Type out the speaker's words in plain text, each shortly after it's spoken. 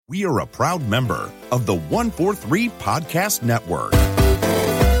We are a proud member of the 143 Podcast Network.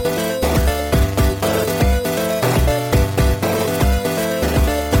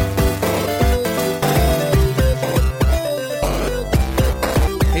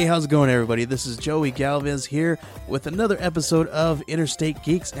 Hey, how's it going, everybody? This is Joey Galvez here with another episode of Interstate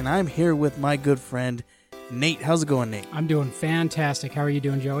Geeks, and I'm here with my good friend, Nate. How's it going, Nate? I'm doing fantastic. How are you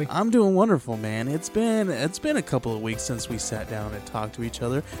doing, Joey? I'm doing wonderful, man. It's been a couple of weeks since we sat down and talked to each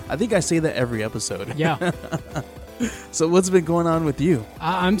other. I think I say that every episode. Yeah. So what's been going on with you?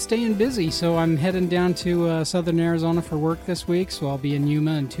 I'm staying busy, so I'm heading down to southern Arizona for work this week, so I'll be in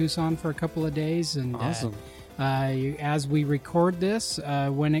Yuma and Tucson for a couple of days. And Awesome. As we record this,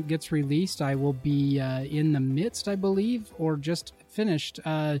 when it gets released, I will be in the midst, I believe, or just finished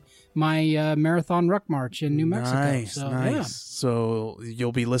my marathon ruck march in New Mexico. Nice, so, nice. Yeah. So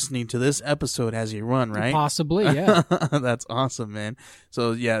you'll be listening to this episode as you run, right? Possibly, yeah. That's awesome, man.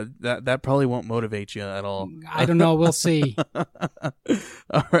 So yeah, that probably won't motivate you at all. I don't know. We'll see.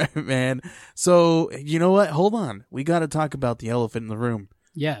 All right, man. So you know what? Hold on. We got to talk about the elephant in the room.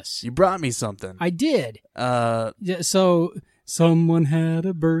 Yes. You brought me something. I did. Uh, So someone had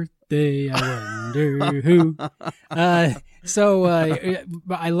a birthday. I wonder who. I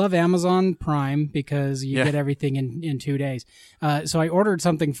love Amazon Prime because you get everything in 2 days. So I ordered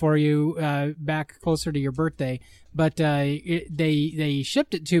something for you back closer to your birthday, but they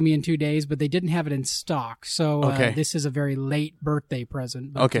shipped it to me in 2 days, but they didn't have it in stock. So this is a very late birthday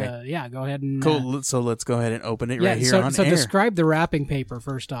present. But, Okay. yeah, go ahead and... cool. So let's go ahead and open it right here on so air. describe the wrapping paper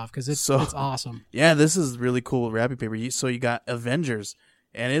first off, because it's awesome. Yeah, this is really cool wrapping paper. So you got Avengers.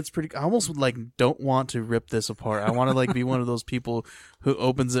 And it's pretty. I almost don't want to rip this apart. I want to be one of those people who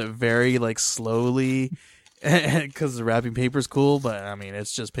opens it very slowly, because the wrapping paper's cool. But I mean,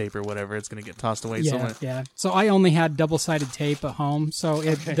 it's just paper. Whatever, it's gonna get tossed away somewhere. Yeah. So I only had double-sided tape at home, so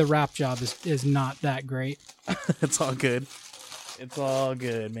the wrap job is not that great. It's all good. It's all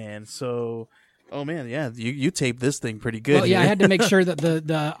good, man. So, oh man, yeah, you taped this thing pretty good. Well, yeah, here. I had to make sure that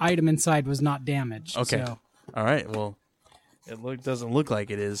the item inside was not damaged. Okay. So. All right. Well. It doesn't look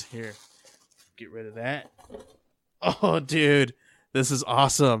like it is. Here, get rid of that. Oh, dude, this is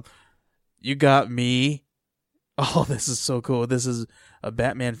awesome. You got me. Oh, this is so cool. This is a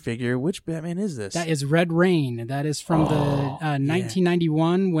Batman figure. Which Batman is this? That is Red Rain. That is from the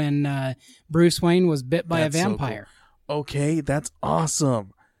 1991 when Bruce Wayne was bit by a vampire. So cool. Okay, that's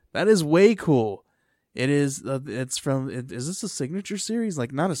awesome. That is way cool. It is. It's from. Is this a signature series?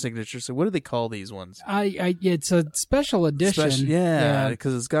 Not a signature. So what do they call these ones? It's a special edition. Yeah,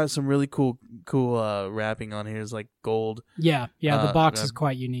 because it's got some really cool wrapping on here. It's gold. Yeah. The box is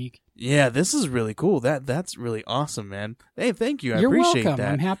quite unique. Yeah, this is really cool. That's really awesome, man. Hey, thank you. I You're appreciate welcome.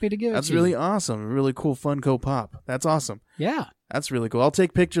 that. I'm happy to give it That's to really you. awesome. Really cool Funko Pop. That's awesome. Yeah. That's really cool. I'll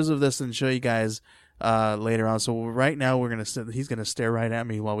take pictures of this and show you guys later on. So right now he's gonna stare right at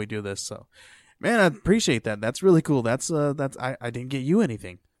me while we do this. So. Man, I appreciate that. That's really cool. I didn't get you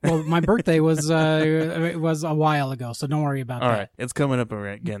anything. Well, my birthday was a while ago, so don't worry about that. All right, it's coming up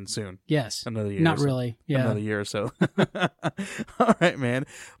again soon. Yes, another year. Not really. Yeah, another year or so. All right, man.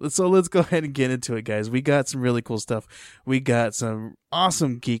 So let's go ahead and get into it, guys. We got some really cool stuff. We got some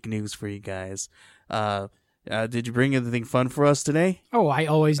awesome geek news for you guys. Did you bring anything fun for us today? Oh, I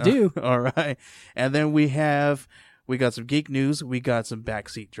always do. All right, and then we got some geek news. We got some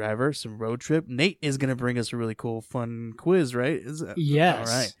backseat driver, some road trip. Nate is going to bring us a really cool, fun quiz, right? Yes.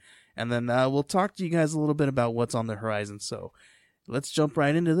 All right. And then we'll talk to you guys a little bit about what's on the horizon. So let's jump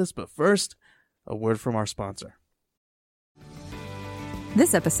right into this. But first, a word from our sponsor.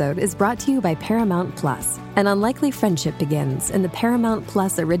 This episode is brought to you by Paramount Plus. An unlikely friendship begins in the Paramount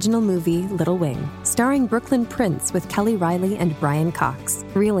Plus original movie Little Wing, starring Brooklyn Prince with Kelly Riley and Brian Cox.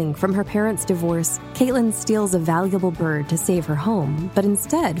 Reeling from her parents' divorce, Caitlin steals a valuable bird to save her home, but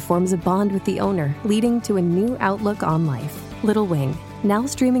instead forms a bond with the owner, leading to a new outlook on life. Little Wing, now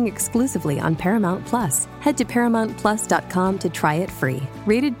streaming exclusively on Paramount Plus. Head to ParamountPlus.com to try it free.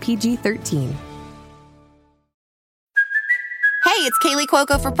 Rated PG-13. Hey, it's Kaylee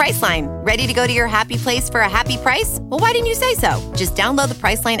Cuoco for Priceline. Ready to go to your happy place for a happy price? Well, why didn't you say so? Just download the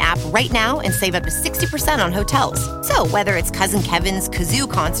Priceline app right now and save up to 60% on hotels. So whether it's Cousin Kevin's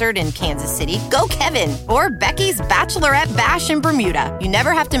Kazoo Concert in Kansas City, go Kevin, or Becky's Bachelorette Bash in Bermuda, you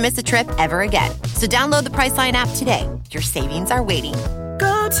never have to miss a trip ever again. So download the Priceline app today. Your savings are waiting.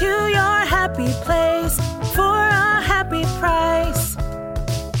 Go to your happy place for a happy price.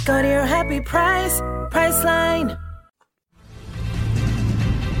 Go to your happy price, Priceline.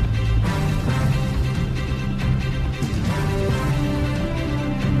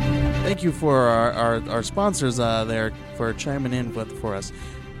 Thank you for our sponsors there for chiming in for us.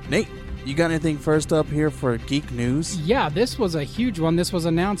 Nate, you got anything first up here for Geek News? Yeah, this was a huge one. This was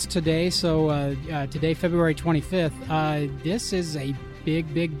announced today, so today, February 25th. This is a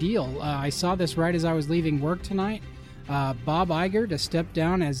big deal. I saw this right as I was leaving work tonight. Bob Iger to step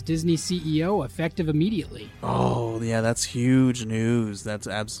down as Disney CEO effective immediately. Oh, yeah, that's huge news. That's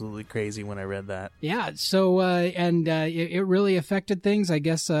absolutely crazy when I read that. Yeah, so, it really affected things. I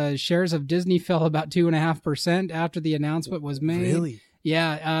guess shares of Disney fell about 2.5% after the announcement was made. Really?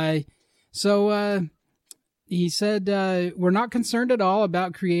 Yeah, so he said, we're not concerned at all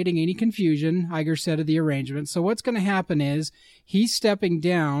about creating any confusion, Iger said of the arrangement. So what's going to happen is he's stepping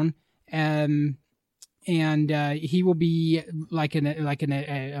down, and he will be like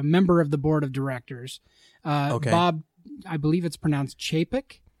a member of the board of directors. Okay. Bob, I believe it's pronounced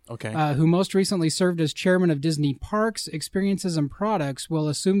Chapek, okay, who most recently served as chairman of Disney Parks, Experiences, and Products, will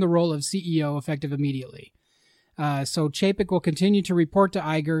assume the role of CEO effective immediately. So Chapek will continue to report to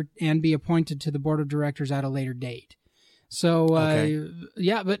Iger and be appointed to the board of directors at a later date. So,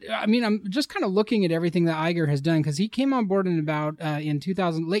 yeah, but I mean, I'm just kind of looking at everything that Iger has done, because he came on board in about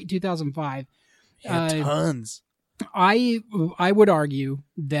late 2005. Yeah, tons. I would argue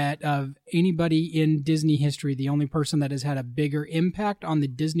that of anybody in Disney history, the only person that has had a bigger impact on the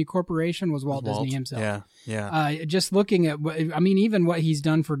Disney Corporation was Walt Disney himself. Yeah. Just looking at, even what he's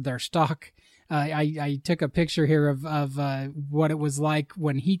done for their stock. I took a picture here of what it was like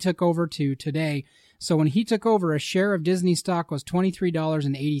when he took over to today. So when he took over, a share of Disney stock was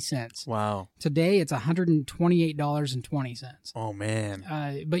 $23.80. Wow. Today, it's $128.20. Oh,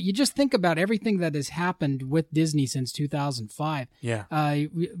 man. But you just think about everything that has happened with Disney since 2005. Yeah.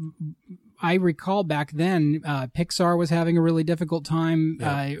 I recall back then, Pixar was having a really difficult time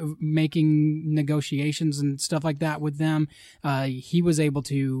making negotiations and stuff like that with them. He was able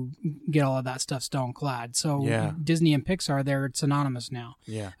to get all of that stuff stone-clad. So Disney and Pixar, they're synonymous now.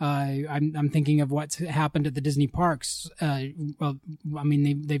 Yeah. I'm thinking of what's happened at the Disney parks.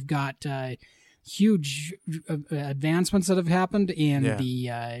 They've got huge advancements that have happened in the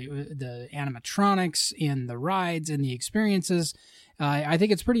animatronics, in the rides, in the experiences. I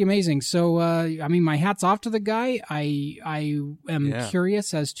think it's pretty amazing. So, my hat's off to the guy. I am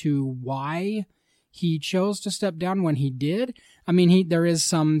curious as to why he chose to step down when he did. There is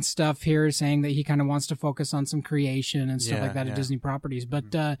some stuff here saying that he kind of wants to focus on some creation and stuff like that at Disney properties.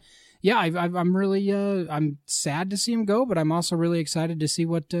 But, I'm really, I'm sad to see him go, but I'm also really excited to see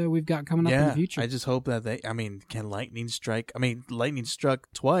what we've got coming up in the future. I just hope that can lightning strike? Lightning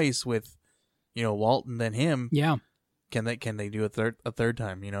struck twice with, Walt and then him. Yeah. Can they do a third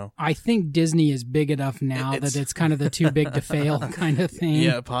time? I think Disney is big enough now that it's kind of the too big to fail kind of thing.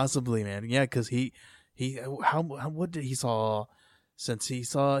 Yeah, possibly, man. Yeah, because what did he saw? Since he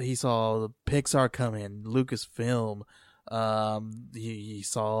saw the Pixar come in, Lucasfilm, he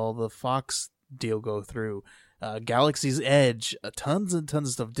saw the Fox deal go through, Galaxy's Edge, tons and tons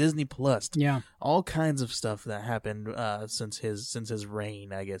of stuff, Disney Plus, all kinds of stuff that happened since his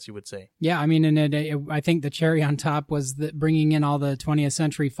reign, I guess you would say. Yeah, I think the cherry on top was bringing in all the 20th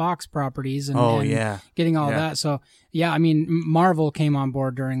Century Fox properties and getting all that. So Marvel came on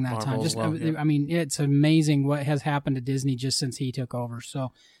board during that time. It's amazing what has happened to Disney just since he took over.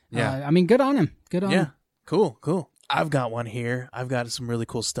 So good on him. Good on him. Cool. I've got one here. I've got some really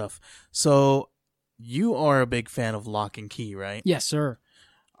cool stuff. So. You are a big fan of Lock and Key, right? Yes, sir.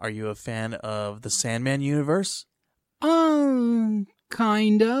 Are you a fan of the Sandman universe? Kind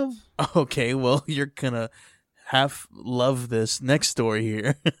of. Okay, well, you're gonna love this next story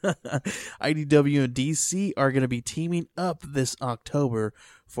here. IDW and DC are gonna be teaming up this October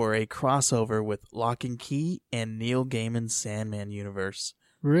for a crossover with Lock and Key and Neil Gaiman's Sandman universe.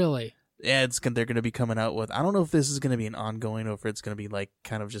 Really? Yeah, they're gonna be coming out with. I don't know if this is gonna be an ongoing or if it's gonna be like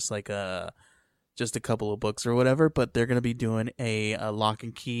kind of just like just a couple of books or whatever, but they're going to be doing a Lock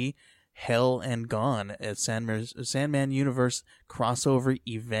and Key, Hell and Gone, a Sandman Universe crossover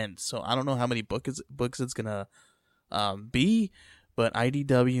event. So I don't know how many books it's going to be, but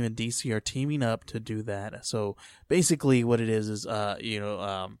IDW and DC are teaming up to do that. So basically what it is Lock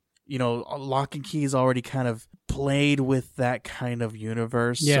and Key is already kind of played with that kind of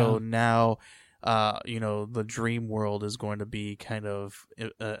universe. Yeah. So now the dream world is going to be kind of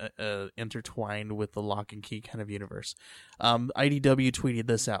intertwined with the Lock and Key kind of universe. IDW tweeted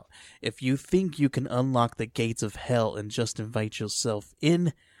this out. If you think you can unlock the gates of hell and just invite yourself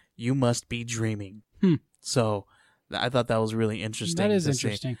in, you must be dreaming. So I thought that was really interesting. That is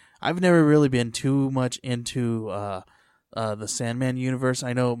interesting. I've never really been too much into the Sandman universe.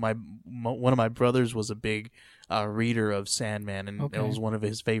 I know one of my brothers was a big reader of Sandman, and it was one of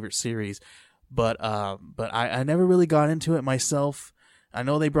his favorite series. But I never really got into it myself. I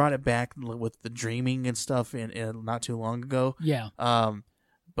know they brought it back with the dreaming and stuff in not too long ago. Yeah.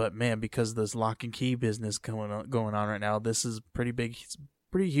 But man, because this lock and key business going on right now, this is pretty big,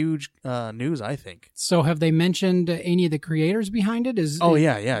 pretty huge news, I think. So have they mentioned any of the creators behind it?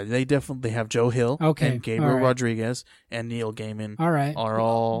 Yeah. They definitely have Joe Hill, and Gabriel right. Rodriguez, and Neil Gaiman. All right. Are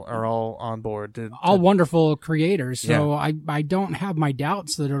all on board. All wonderful creators. So Yeah. I don't have my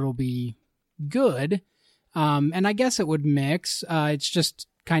doubts that it'll be good. And I guess it would mix. It's just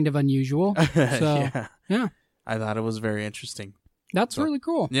kind of unusual. So yeah. I thought it was very interesting. That's really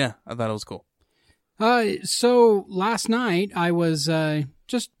cool. Yeah, I thought it was cool. So last night I was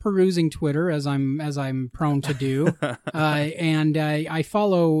just perusing Twitter as I'm prone to do, and I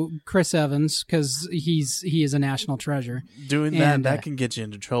follow Chris Evans because he is a national treasure. Doing that can get you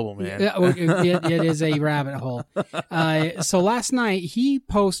into trouble, man. It is a rabbit hole. So last night he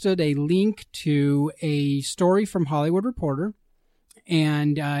posted a link to a story from Hollywood Reporter.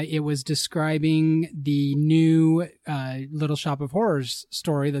 And it was describing the new Little Shop of Horrors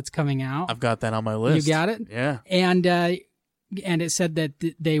story that's coming out. I've got that on my list. You got it? Yeah. And it said that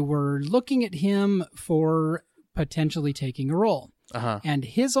they were looking at him for potentially taking a role. Uh-huh. And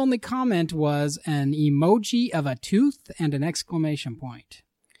his only comment was an emoji of a tooth and an exclamation point.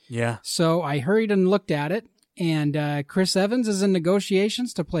 Yeah. So I hurried and looked at it. And Chris Evans is in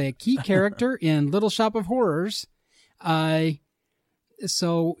negotiations to play a key character in Little Shop of Horrors.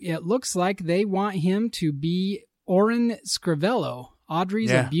 So it looks like they want him to be Oren Scrivello, Audrey's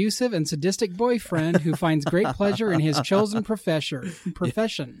abusive and sadistic boyfriend who finds great pleasure in his chosen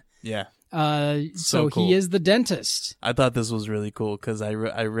profession. Yeah. So cool. he is the dentist. I thought this was really cool because I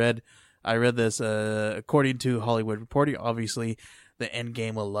read this according to Hollywood Reporter. Obviously, the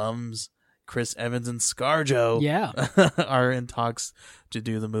Endgame alums Chris Evans and ScarJo are in talks to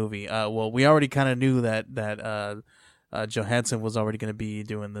do the movie. Well, we already kind of knew that Johansson was already going to be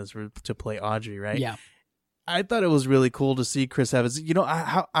doing this to play Audrey, right? Yeah. I thought it was really cool to see Chris Evans. You know,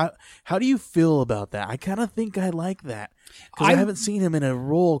 how do you feel about that? I kind of think I like that because I haven't seen him in a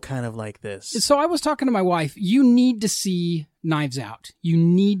role kind of like this. So I was talking to my wife. You need to see Knives Out. You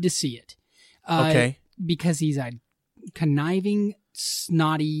need to see it. Okay. Because he's a conniving,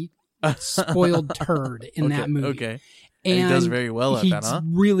 snotty, spoiled turd in that movie. Okay. And he does very well at that, huh?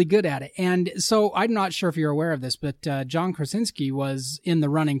 He's really good at it. And so I'm not sure if you're aware of this, but John Krasinski was in the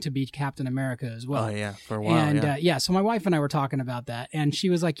running to be Captain America as well. Oh, yeah, for a while, and, so my wife and I were talking about that, and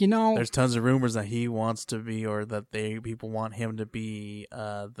she was like, there's tons of rumors that he wants to be, or that people want him to be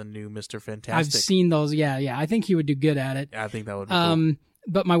the new Mr. Fantastic. I've seen those, yeah. I think he would do good at it. I think that would be cool.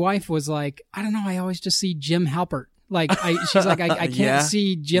 But my wife was like, I don't know, I always just see Jim Halpert. She's like, I can't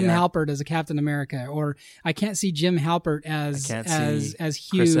see Jim Halpert as a Captain America, or I can't see Jim Halpert as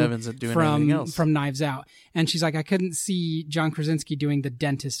Hugh Chris Evans doing anything else from Knives Out. And she's like, I couldn't see John Krasinski doing the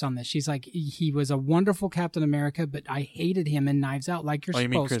dentist on this. She's like, he was a wonderful Captain America, but I hated him in Knives Out, like you're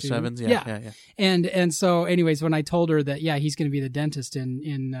supposed to. Oh, you mean Chris Evans? Yeah. And so, anyways, when I told her that, he's going to be the dentist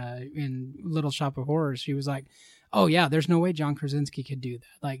in Little Shop of Horrors, she was like, oh yeah, there's no way John Krasinski could do that.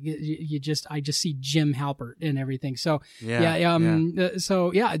 Like I just see Jim Halpert and everything. So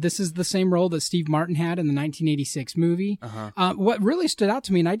this is the same role that Steve Martin had in the 1986 movie. Uh-huh. What really stood out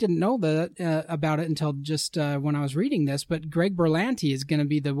to me, and I didn't know that about it until just when I was reading this, but Greg Berlanti is going to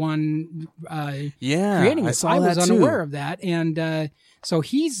be the one creating it. I was unaware of that, and so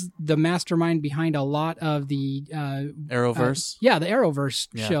he's the mastermind behind a lot of the Arrowverse. the Arrowverse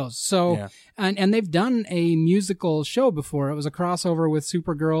shows. So and they've done a musical show before. It was a crossover with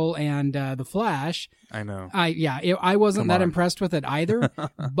Supergirl and The Flash. I know. I wasn't that impressed with it either,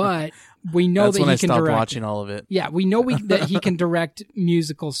 but we know That's that when he I can stopped direct watching all of it. Yeah, we know that he can direct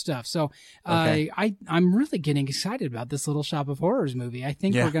musical stuff. So I'm really getting excited about this Little Shop of Horrors movie. I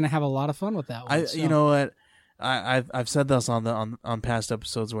think we're going to have a lot of fun with that one. You know what? I've said this on past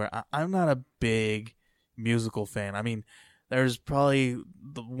episodes where I'm not a big musical fan. I mean, there's probably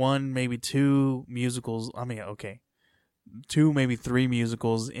one, maybe two musicals. I mean, two, maybe three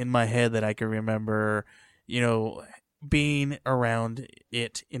musicals in my head that I can remember, being around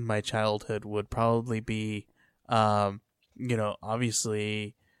it in my childhood would probably be, obviously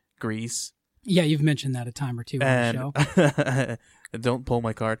Grease. Yeah, you've mentioned that a time or two on the show. Don't pull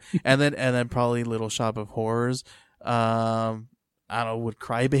my card. And then probably Little Shop of Horrors. I don't know, would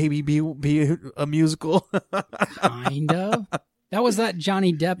Crybaby be a musical? Kind of. That was that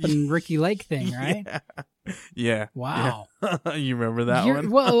Johnny Depp and Ricky Lake thing, right? Yeah. Wow. Yeah. You remember that one?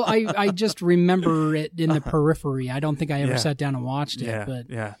 Well, I just remember it in the periphery. I don't think I ever sat down and watched it. Yeah. But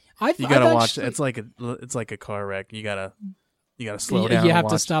yeah. You gotta watch it. It's like a car wreck. You gotta You got to slow down. You and have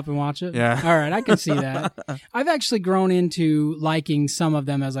to watch. stop and watch it? Yeah. All right, I can see that. I've actually grown into liking some of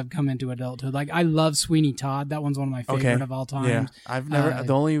them as I've come into adulthood. Like, I love Sweeney Todd. That one's one of my favorite of all time. Yeah, I've never.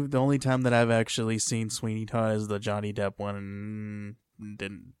 The only time that I've actually seen Sweeney Todd is the Johnny Depp one, and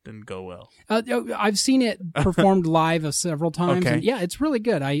didn't go well. I've seen it performed live several times. Okay. And yeah, it's really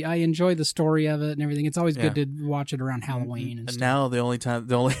good. I enjoy the story of it and everything. It's always good to watch it around Halloween and stuff. Now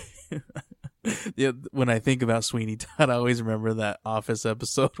yeah, when I think about Sweeney Todd, I always remember that Office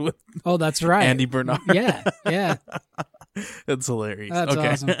episode with Oh, that's right. Andy Bernard. Yeah. That's hilarious. That's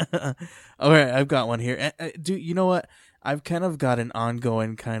awesome. All right, I've got one here. You know what? I've kind of got an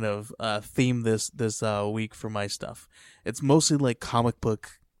ongoing kind of theme this week for my stuff. It's mostly like comic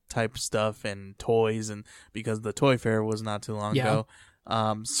book type stuff and toys, and because the Toy Fair was not too long ago.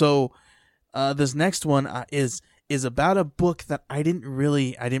 So this next one is about a book that I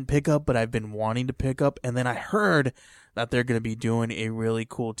didn't pick up, but I've been wanting to pick up, and then I heard that they're going to be doing a really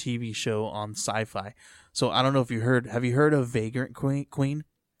cool TV show on Sci-Fi. So I don't know if you heard. Have you heard of Vagrant Queen?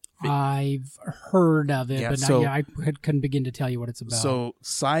 I've heard of it, but I couldn't begin to tell you what it's about. So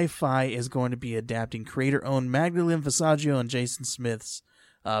Sci-Fi is going to be adapting creator-owned Magdalene Visaggio and Jason Smith's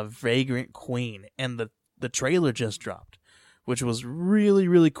Vagrant Queen, and the trailer just dropped, which was really,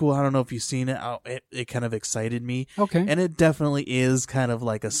 really cool. I don't know if you've seen it. It kind of excited me. Okay. And it definitely is kind of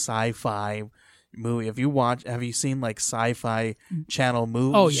like a sci-fi movie. Have you seen like Sci-Fi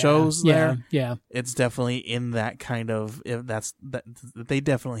Channel shows there? Yeah. It's definitely in that kind of, they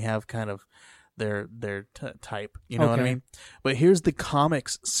definitely have kind of their type, you know what I mean? But here's the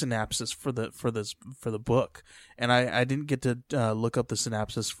comics synopsis for the book, and I didn't get to look up the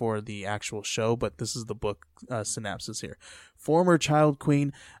synopsis for the actual show, but this is the book synopsis here. Former child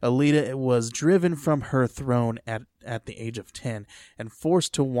queen Alita was driven from her throne at the age of 10 and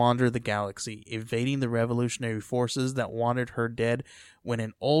forced to wander the galaxy, evading the revolutionary forces that wanted her dead. When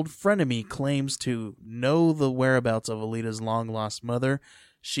an old frenemy claims to know the whereabouts of Alita's long-lost mother,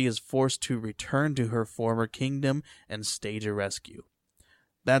 she is forced to return to her former kingdom and stage a rescue.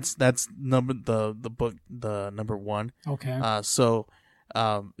 That's number one. Okay.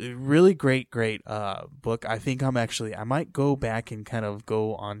 Really great book. I think I might go back and kind of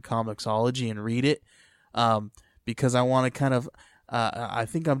go on Comixology and read it, because I want to kind of. I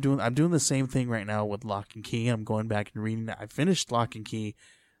think I'm doing the same thing right now with Lock and Key. I'm going back and reading it. I finished Lock and Key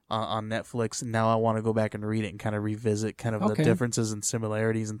on Netflix, and now I want to go back and read it and kind of revisit kind of the differences and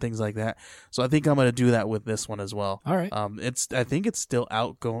similarities and things like that. So I think I'm going to do that with this one as well. All right. I think it's still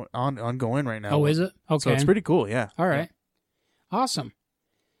ongoing right now. Oh, is it? Okay. So it's pretty cool. Yeah. All right. Yeah. Awesome.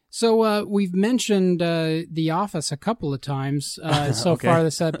 So we've mentioned The Office a couple of times so far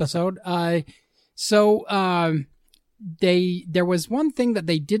this episode. There was one thing that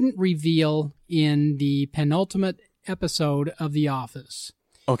they didn't reveal in the penultimate episode of The Office.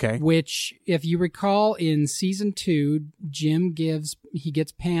 Okay. Which, if you recall, in season 2, Jim gets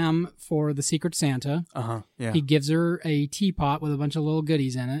Pam for the Secret Santa. Yeah. He gives her a teapot with a bunch of little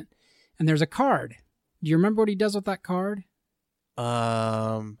goodies in it, and there's a card. Do you remember what he does with that card?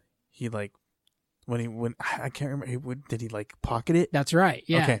 He when I can't remember. Did he like pocket it? That's right.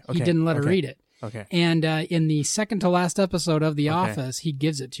 Yeah. Okay. He didn't let her read it. Okay. And in the second to last episode of The Office, he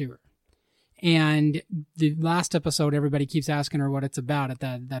gives it to her. And the last episode, everybody keeps asking her what it's about at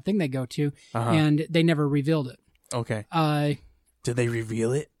that thing they go to, and they never revealed it. Okay. Did they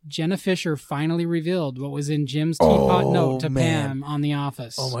reveal it? Jenna Fisher finally revealed what was in Jim's teapot note to Pam on The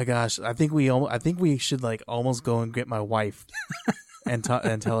Office. Oh my gosh! I think we should like almost go and get my wife and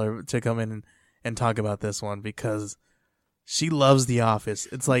tell her to come in and talk about this one, because she loves The Office.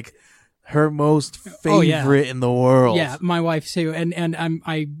 It's like her most favorite in the world. Yeah, my wife too, and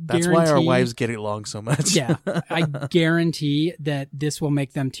I that's guarantee, why our wives get along so much. Yeah, I guarantee that this will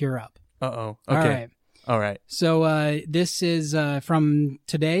make them tear up. Okay. All right. So this is from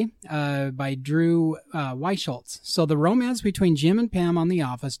today by Drew Weisholtz. So the romance between Jim and Pam on The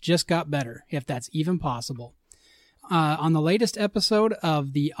Office just got better, if that's even possible. On the latest episode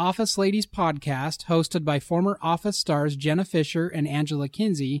of the Office Ladies podcast, hosted by former Office stars Jenna Fisher and Angela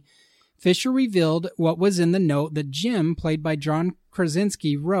Kinsey, Fisher revealed what was in the note that Jim, played by John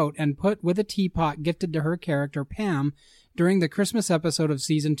Krasinski, wrote and put with a teapot gifted to her character Pam during the Christmas episode of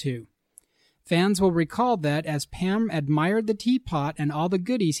Season 2. Fans will recall that as Pam admired the teapot and all the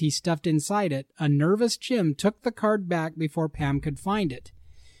goodies he stuffed inside it, a nervous Jim took the card back before Pam could find it.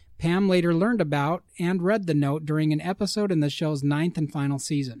 Pam later learned about and read the note during an episode in the show's 9th and final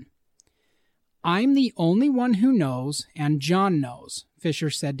season. "I'm the only one who knows, and John knows,"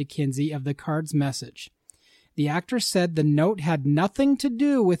 Fisher said to Kinsey of the card's message. The actress said the note had nothing to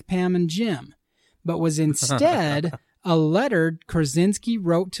do with Pam and Jim, but was instead a letter Krasinski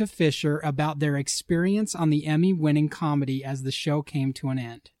wrote to Fisher about their experience on the Emmy-winning comedy as the show came to an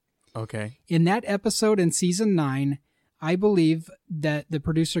end. Okay. In that episode in season 9, I believe that the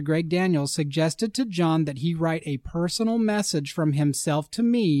producer Greg Daniels suggested to John that he write a personal message from himself to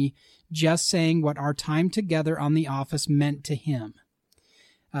me, just saying what our time together on The Office meant to him.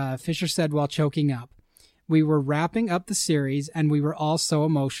 Fisher said while choking up, "We were wrapping up the series and we were all so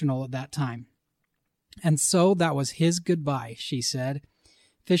emotional at that time. And so that was his goodbye," she said.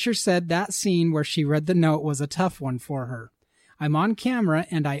 Fisher said that scene where she read the note was a tough one for her. "I'm on camera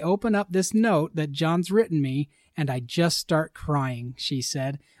and I open up this note that John's written me and I just start crying," she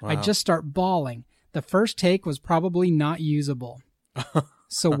said. Wow. "I just start bawling. The first take was probably not usable."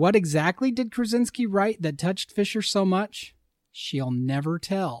 So what exactly did Krasinski write that touched Fisher so much? She'll never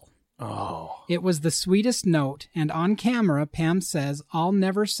tell. Oh. It was the sweetest note, and on camera, Pam says, "I'll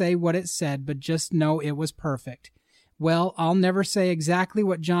never say what it said, but just know it was perfect." Well, I'll never say exactly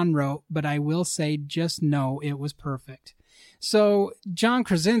what John wrote, but I will say just know it was perfect. So John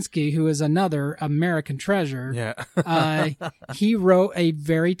Krasinski, who is another American treasure, Yeah. he wrote a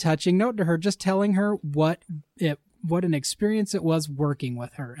very touching note to her, just telling her what an experience it was working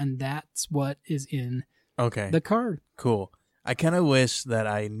with her, and that's what is in Okay. the card. Cool. I kind of wish that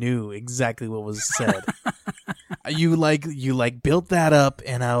I knew exactly what was said. You built that up,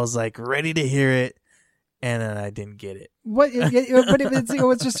 and I was like ready to hear it, and then I didn't get it. But it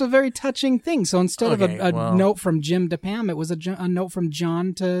was just a very touching thing. So instead of a note from Jim to Pam, it was a note from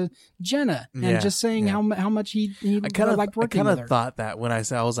John to Jenna, and just saying how much he liked working with her. I kind of thought that when I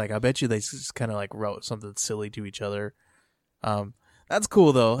said, I was like, I bet you they just kind of like wrote something silly to each other. That's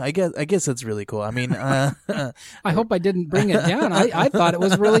cool though. I guess that's really cool. I mean, I hope I didn't bring it down. I thought it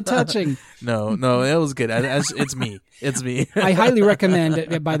was really touching. No, it was good. It's me. I highly recommend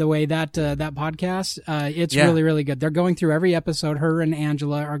it. By the way, that podcast, it's really, really good. They're going through every episode. Her and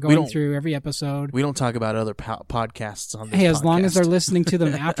Angela are going through every episode. We don't talk about other podcasts on this. Hey, as podcast. long as they're listening to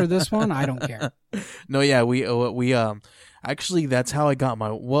them after this one, I don't care. No, yeah, we actually that's how I got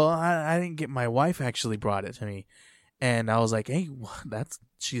my. Well, I didn't get my wife. Actually, brought it to me. And I was like, hey,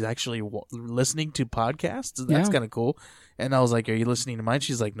 she's actually listening to podcasts? That's kind of cool. And I was like, are you listening to mine?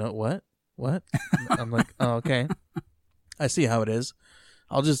 She's like, no, what? I'm like, oh, okay. I see how it is.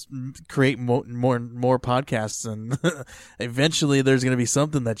 I'll just create more podcasts, and eventually there's going to be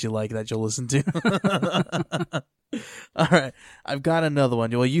something that you like that you'll listen to. All right. I've got another one.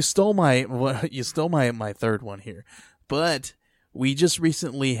 Well, you stole my third one here. But we just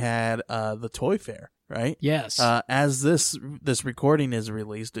recently had the Toy Fair. Right? Yes. As this recording is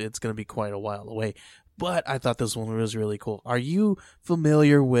released, it's going to be quite a while away. But I thought this one was really cool. Are you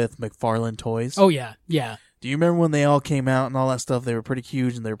familiar with McFarlane Toys? Oh, yeah. Yeah. Do you remember when they all came out and all that stuff? They were pretty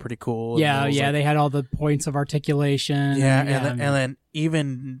huge and they were pretty cool. Yeah, they had all the points of articulation. Yeah, and then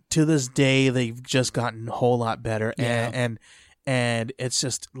even to this day, they've just gotten a whole lot better. Yeah. And it's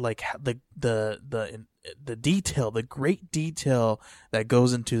just like the detail, the great detail that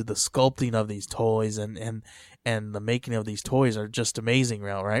goes into the sculpting of these toys and the making of these toys are just amazing,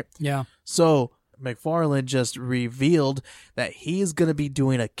 right? Yeah. So McFarlane just revealed that he's going to be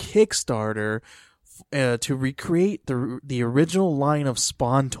doing a Kickstarter to recreate the original line of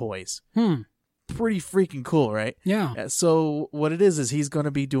Spawn toys. Pretty freaking cool, right? Yeah. So what it is he's going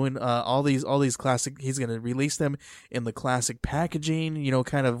to be doing all these classic. He's going to release them in the classic packaging.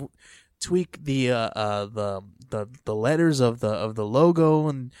 Kind of tweak the letters of the logo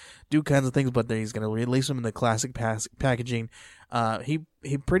and do kinds of things, but then he's going to release them in the classic packaging. He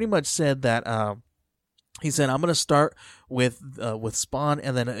pretty much said that. He said, I'm going to start with Spawn,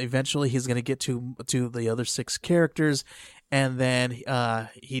 and then eventually he's going to get to the other 6 characters. And then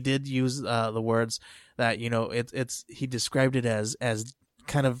he did use the words that, he described it as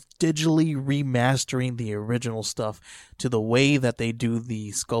kind of digitally remastering the original stuff to the way that they do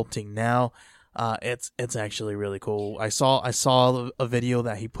the sculpting now. It's actually really cool. I saw a video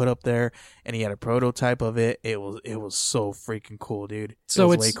that he put up there, and he had a prototype of it. It was so freaking cool, dude.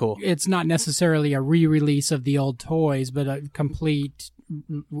 So it's way cool. It's not necessarily a re-release of the old toys, but a complete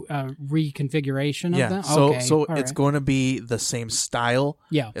reconfiguration of them. So okay. so it's going to be the same style.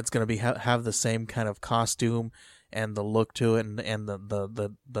 Yeah, it's going to be have the same kind of costume and the look to it, and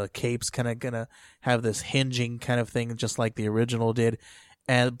the cape's kind of gonna have this hinging kind of thing, just like the original did.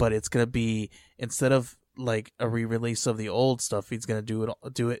 But it's gonna be, instead of like a re-release of the old stuff, he's gonna do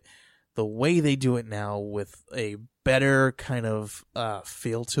it the way they do it now, with a better kind of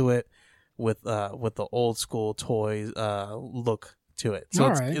feel to it, with the old school toys look to it.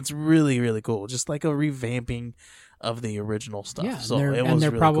 So it's really, really cool. Just like a revamping of the original stuff. Yeah, so they're, it was and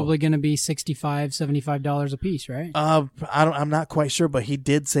they're really probably cool. going to be $65-$75 a piece, right? I'm not quite sure, but he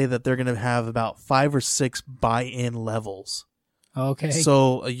did say that they're going to have about 5 or 6 buy-in levels. Okay.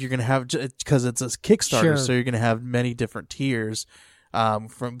 So you're going to have, because it's a Kickstarter, Sure. so you're going to have many different tiers,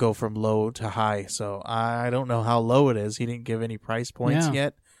 from low to high. So I don't know how low it is. He didn't give any price points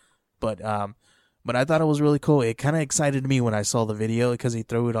yet, but I thought it was really cool. It kind of excited me when I saw the video because he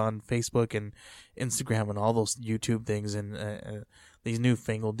threw it on Facebook and Instagram and all those YouTube things and these new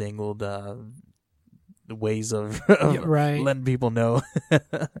fangled-dangled ways of right. letting people know.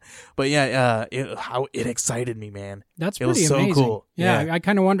 But yeah, how it excited me, man. That's it pretty was so amazing. cool. Yeah, I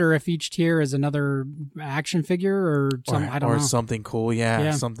kind of wonder if each tier is another action figure or something. I don't know. Or something cool.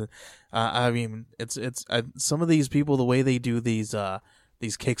 Yeah. Something. I mean, it's some of these people, the way they do these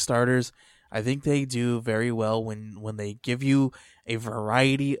Kickstarters, I think they do very well when they give you a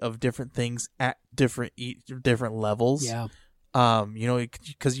variety of different things at different levels. Yeah.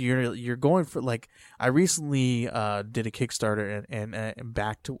 Because you're going for, like, I recently did a Kickstarter and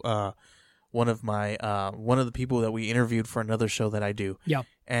backed one of the people that we interviewed for another show that I do. Yeah.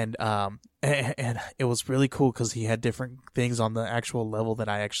 And it was really cool because he had different things on the actual level that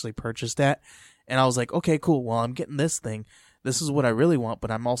I actually purchased at, and I was like, okay, cool. Well, I'm getting this thing. This is what I really want,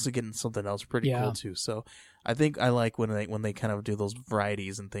 but I'm also getting something else pretty cool too. So I think I like when they kind of do those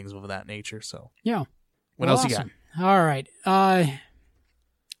varieties and things of that nature. So yeah. What else you got? All right. I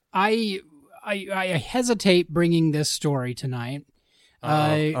hesitate bringing this story tonight.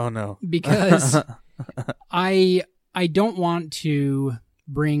 Oh no. Because I don't want to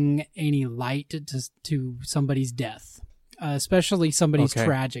bring any light to somebody's death, especially somebody's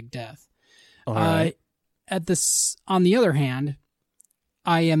tragic death. All right. On the other hand,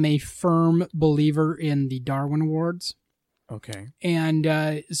 I am a firm believer in the Darwin Awards. Okay.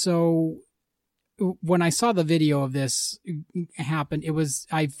 And so when I saw the video of this happen,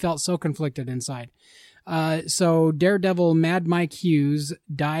 I felt so conflicted inside. So Daredevil Mad Mike Hughes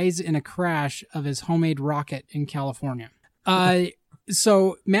dies in a crash of his homemade rocket in California.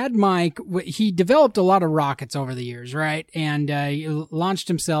 So Mad Mike, he developed a lot of rockets over the years, right? And he launched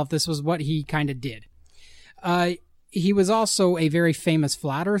himself. This was what he kind of did. He was also a very famous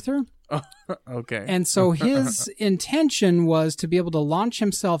flat earther. Okay. And so his intention was to be able to launch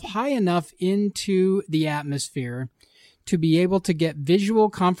himself high enough into the atmosphere to be able to get visual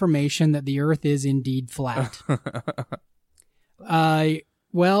confirmation that the Earth is indeed flat.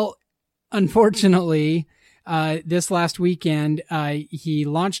 Well, unfortunately, this last weekend, he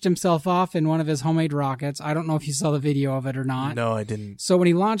launched himself off in one of his homemade rockets. I don't know if you saw the video of it or not. No, I didn't. So when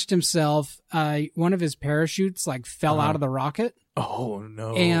he launched himself, one of his parachutes fell out of the rocket. Oh,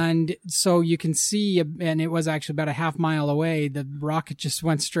 no. And so you can see, and it was actually about a half mile away, the rocket just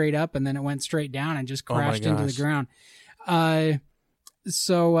went straight up and then it went straight down and just crashed into the ground. The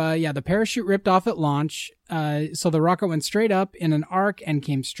parachute ripped off at launch. So the rocket went straight up in an arc and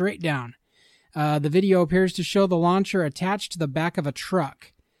came straight down. The video appears to show the launcher attached to the back of a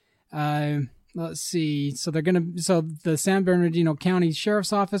truck. Let's see. So the San Bernardino County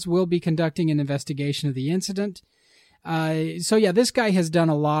Sheriff's Office will be conducting an investigation of the incident. This guy has done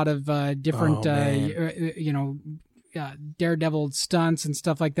a lot of different, Daredevil stunts and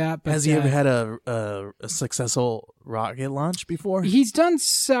stuff like that. But has he ever had a successful rocket launch before? He's done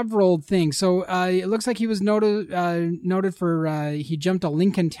several things. So it looks like he was noted for he jumped a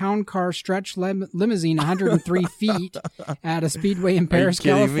Lincoln Town Car stretch limousine 103 feet at a speedway in Paris,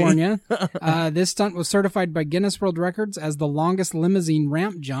 California. This stunt was certified by Guinness World Records as the longest limousine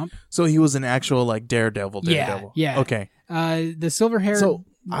ramp jump. So he was an actual Daredevil. Yeah. Okay. The silver-haired. So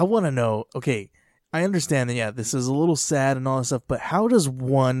I want to know. Okay. I understand that, this is a little sad and all that stuff, but how does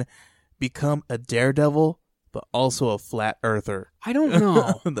one become a daredevil, but also a flat earther? I don't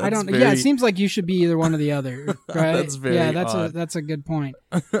know. I don't. Yeah, it seems like you should be either one or the other, right? That's very odd. That's a good point.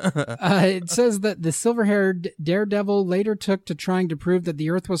 It says that the silver-haired daredevil later took to trying to prove that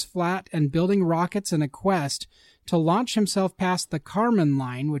the Earth was flat and building rockets in a quest to launch himself past the Kármán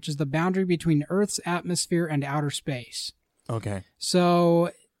line, which is the boundary between Earth's atmosphere and outer space. Okay.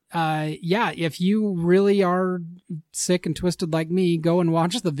 So. If you really are sick and twisted like me, go and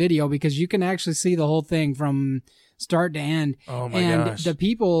watch the video because you can actually see the whole thing from start to end. Oh my gosh. The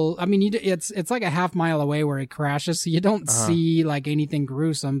people, I mean, it's like a half mile away where it crashes, so you don't see anything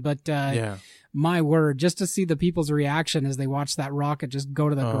gruesome, but my word, just to see the people's reaction as they watch that rocket just go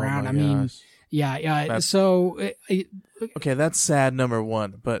to the ground. I mean, okay, that's sad, number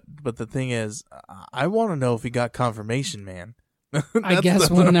one, but the thing is, I want to know if he got confirmation, man. I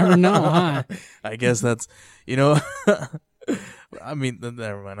guess we'll never know, huh? I guess that's, I mean,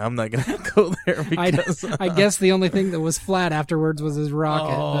 never mind. I'm not gonna go there because I guess the only thing that was flat afterwards was his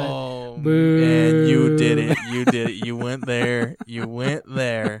rocket. Oh, but boo. man, you did it. You did it. You went there. You went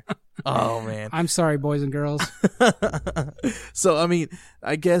there. Oh man. I'm sorry, boys and girls. So I mean,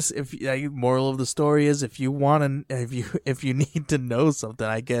 I guess if moral of the story is if you want to, if you need to know something,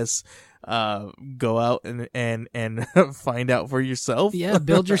 I guess go out and find out for yourself. Yeah,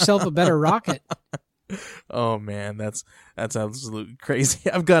 build yourself a better rocket. Oh man, that's absolutely crazy.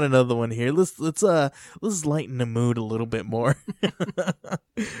 I've got another one here. Let's lighten the mood a little bit more.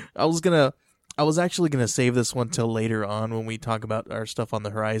 I was actually gonna save this one till later on when we talk about our stuff on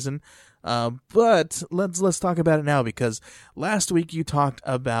the horizon. But let's talk about it now because last week you talked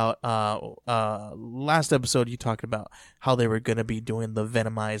about last episode you talked about how they were gonna be doing the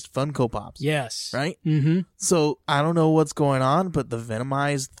Venomized Funko Pops. Yes. Right? Mm-hmm. So I don't know what's going on, but the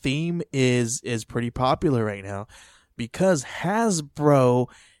Venomized theme is pretty popular right now because Hasbro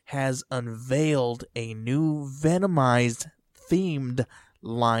has unveiled a new Venomized themed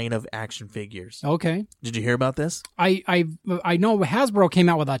line of action figures. Okay. Did you hear about this? I know Hasbro came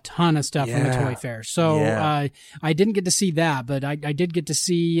out with a ton of stuff from the Toy Fair, so I didn't get to see that, but I did get to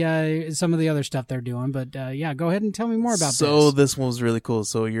see some of the other stuff they're doing. But yeah, go ahead and tell me more about this. So this one was really cool.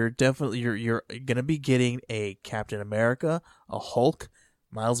 So you're gonna be getting a Captain America, a Hulk,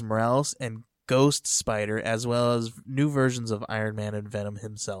 Miles Morales, and Ghost Spider, as well as new versions of Iron Man and Venom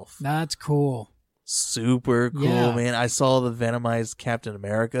himself. That's cool. Super cool, man. I saw the Venomized Captain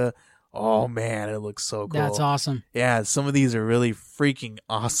America. Oh, man, it looks so cool. That's awesome. Yeah, some of these are really freaking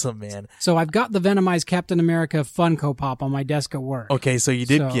awesome, man. So I've got the Venomized Captain America Funko Pop on my desk at work. Okay, so you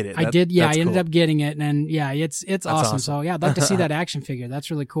did get it. I did, yeah. I ended up getting it, and yeah, it's awesome. So yeah, I'd like to see that action figure. That's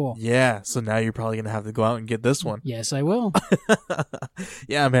really cool. Yeah, so now you're probably going to have to go out and get this one. Yes, I will.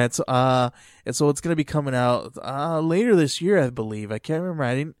 Yeah, man. So it's going to be coming out later this year, I believe. I can't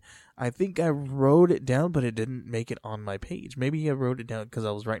remember. I think I wrote it down, but it didn't make it on my page. Maybe I wrote it down because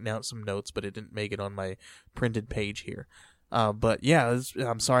I was writing out some notes, but it didn't make it on my printed page here. But yeah,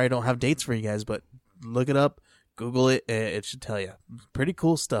 I'm sorry I don't have dates for you guys, but look it up, Google it. It should tell you. Pretty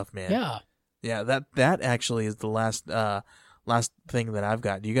cool stuff, man. Yeah. Yeah, that actually is the last thing that I've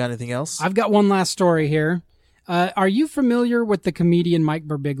got. Do you got anything else? I've got one last story here. Are you familiar with the comedian Mike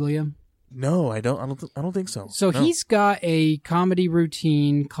Birbiglia? No, I don't think so. So no. He's got a comedy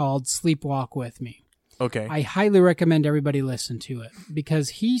routine called Sleepwalk With Me. Okay. I highly recommend everybody listen to it because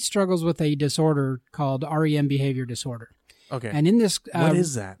he struggles with a disorder called REM behavior disorder. Okay. And in this, what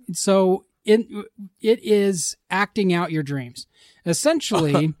is that? So it is acting out your dreams.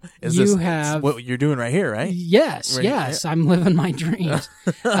 Essentially, you have what you're doing right here, right? Yes, right, yes, I'm living my dreams.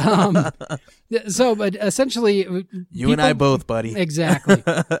 But essentially, you and I both, buddy. Exactly.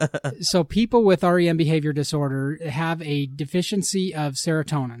 So people with REM behavior disorder have a deficiency of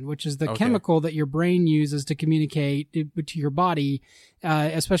serotonin, which is the chemical that your brain uses to communicate to your body,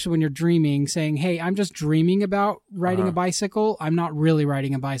 especially when you're dreaming, saying, "Hey, I'm just dreaming about riding a bicycle. I'm not really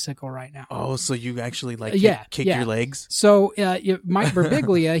riding a bicycle right now." Oh, so you actually kick your legs? So Mike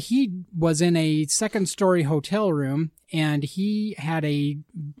Birbiglia, he was in a second-story hotel room, and he had a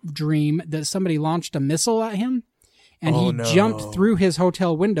dream that somebody launched a missile at him, and he jumped through his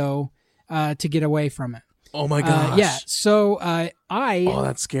hotel window to get away from it. Oh my gosh! Yeah. So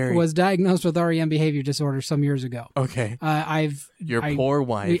that's scary. Was diagnosed with REM behavior disorder some years ago. Okay. Your poor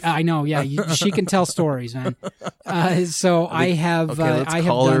wife. I know. Yeah, she can tell stories, man. So I have. Okay, let's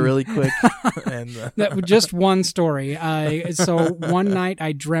call her really quick. And just one story. So one night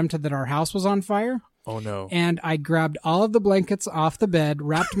I dreamt that our house was on fire. Oh no! And I grabbed all of the blankets off the bed,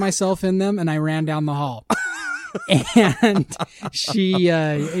 wrapped myself in them, and I ran down the hall. And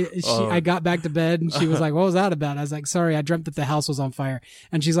I got back to bed and she was like, "What was that about?" I was like, "Sorry, I dreamt that the house was on fire."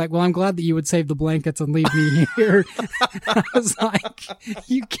 And she's like, "Well, I'm glad that you would save the blankets and leave me here." I was like,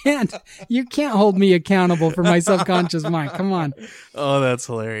 you can't hold me accountable for my subconscious mind. Come on. Oh, that's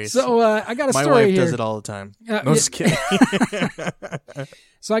hilarious. So I got a story here. My wife does it all the time. No, just kidding.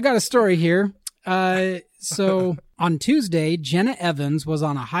 So I got a story here. So on Tuesday, Jenna Evans was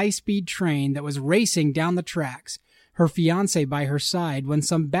on a high-speed train that was racing down the tracks, her fiancé by her side, when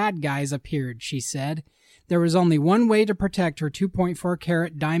some bad guys appeared, she said. There was only one way to protect her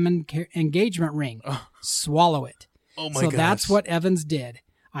 2.4-carat diamond engagement ring. Swallow it. Oh my gosh. So that's what Evans did.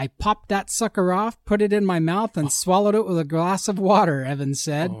 I popped that sucker off, put it in my mouth, and swallowed it with a glass of water, Evans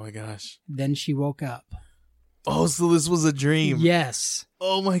said. Oh my gosh. Then she woke up. Oh, so this was a dream. Yes.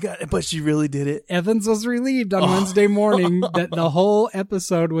 Oh my God. But she really did it. Evans was relieved on Wednesday morning that the whole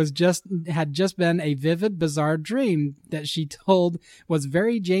episode had just been a vivid, bizarre dream that she told was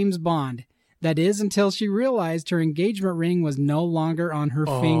very James Bond. That is until she realized her engagement ring was no longer on her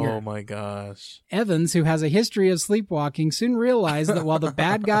finger. Oh my gosh. Evans, who has a history of sleepwalking, soon realized that while the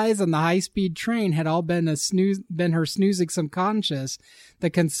bad guys on the high-speed train had all been her snoozing subconscious, the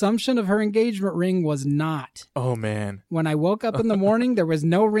consumption of her engagement ring was not. Oh man. When I woke up in the morning, there was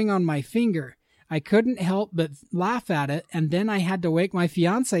no ring on my finger. I couldn't help but laugh at it, and then I had to wake my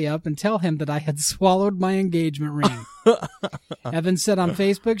fiancé up and tell him that I had swallowed my engagement ring. Evans said on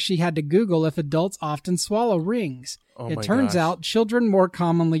Facebook she had to Google if adults often swallow rings. It turns out children more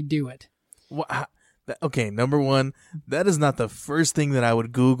commonly do it. Okay, number one, that is not the first thing that I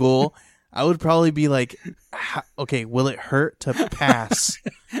would Google. I would probably be like, okay, will it hurt to pass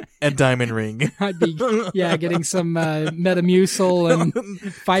a diamond ring? I'd be, getting some Metamucil and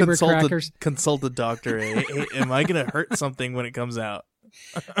fiber crackers. Consult a doctor. Hey, am I going to hurt something when it comes out?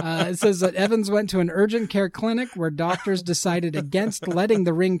 It says that Evans went to an urgent care clinic where doctors decided against letting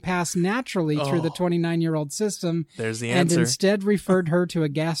the ring pass naturally through the 29-year-old system. There's the answer. And instead referred her to a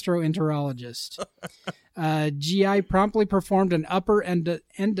gastroenterologist. GI promptly performed an upper endoscopy,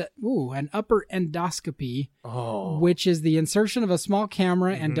 which is the insertion of a small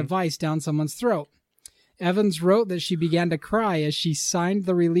camera and device down someone's throat. Evans wrote that she began to cry as she signed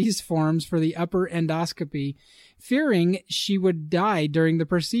the release forms for the upper endoscopy, fearing she would die during the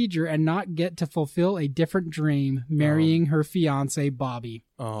procedure and not get to fulfill a different dream, marrying her fiancé, Bobby.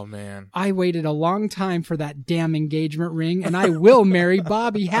 Oh, man. I waited a long time for that damn engagement ring, and I will marry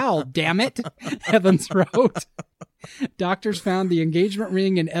Bobby Howell, damn it, Evans wrote. Doctors found the engagement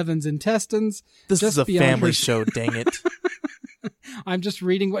ring in Evans' intestines. This is a family show, dang it. I'm just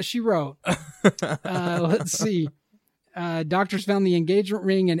reading what she wrote. Let's see. Doctors found the engagement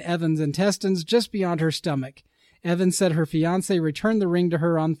ring in Evans' intestines just beyond her stomach. Evans said her fiancé returned the ring to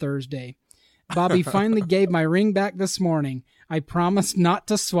her on Thursday. Bobby finally gave my ring back this morning. I promised not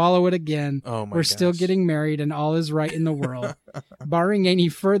to swallow it again. Oh my We're still getting married and all is right in the world. Barring any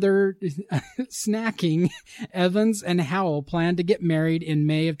further snacking, Evans and Howell plan to get married in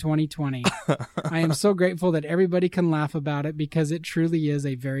May of 2020. I am so grateful that everybody can laugh about it because it truly is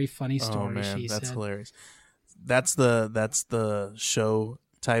a very funny story, oh, man, she that's said. hilarious. That's the show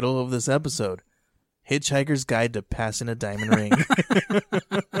title of this episode. Hitchhiker's Guide to Passing a Diamond Ring.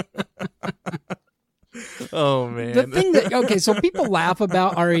 Oh, man. The thing that, okay, so people laugh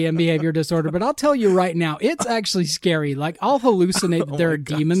about REM behavior disorder, but I'll tell you right now, it's actually scary. Like, I'll hallucinate that there are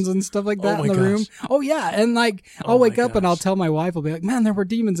demons and stuff like that in the room. Oh, yeah. And like, I'll wake up and I'll tell my wife, I'll be like, man, there were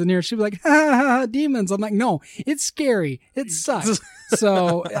demons in here. She'll be like, ha, ha, ha, demons. I'm like, no, it's scary. It sucks.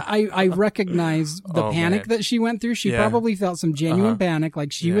 So I recognize the panic that she went through. She probably felt some genuine panic,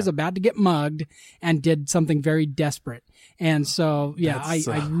 like she was about to get mugged and did something very desperate. And so,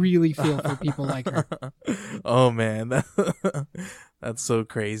 I really feel for people like her. Oh man, that's so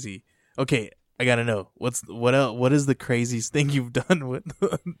crazy. Okay, I gotta know what is the craziest thing you've done with?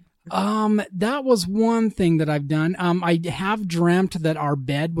 That was one thing that I've done. I have dreamt that our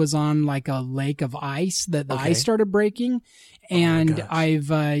bed was on like a lake of ice, that the ice started breaking. And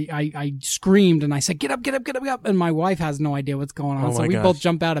I screamed and I said, get up, get up, get up, get up. And my wife has no idea what's going on. So we both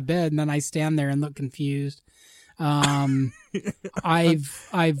jump out of bed and then I stand there and look confused. I've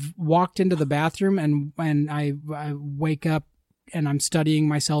walked into the bathroom and I wake up and I'm studying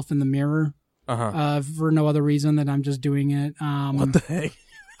myself in the mirror, for no other reason than I'm just doing it. What the heck?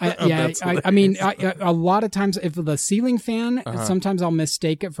 I mean, a lot of times if the ceiling fan, sometimes I'll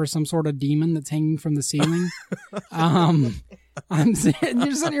mistake it for some sort of demon that's hanging from the ceiling.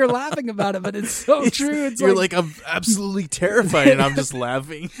 You're sitting here laughing about it, but it's so true. You're like, I'm absolutely terrified and I'm just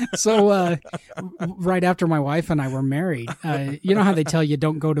laughing. So, right after my wife and I were married, you know how they tell you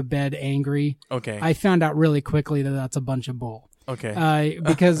don't go to bed angry? Okay. I found out really quickly that that's a bunch of bull. Okay.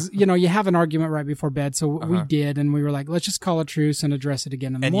 Because, you have an argument right before bed. So we did, and we were like, let's just call a truce and address it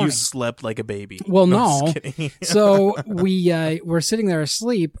again in the morning. And you slept like a baby. Well, no. So we were sitting there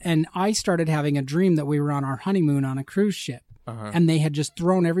asleep, and I started having a dream that we were on our honeymoon on a cruise ship. And they had just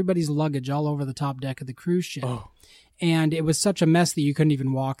thrown everybody's luggage all over the top deck of the cruise ship. Oh. And it was such a mess that you couldn't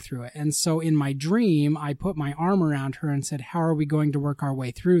even walk through it. And so in my dream, I put my arm around her and said, how are we going to work our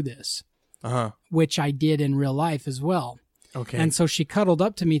way through this? Which I did in real life as well. Okay. And so she cuddled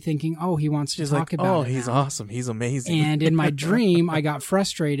up to me thinking, oh, he wants to talk about it. Oh, he's awesome. He's amazing. And in my dream, I got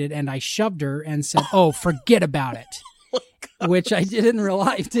frustrated and I shoved her and said, oh, forget about it. Which I did in real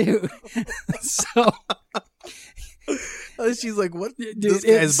life too. So... She's like, what? Dude, this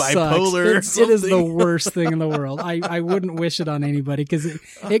guy's bipolar or something. It is the worst thing in the world. I wouldn't wish it on anybody because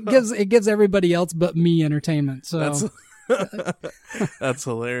it gives everybody else but me entertainment. So That's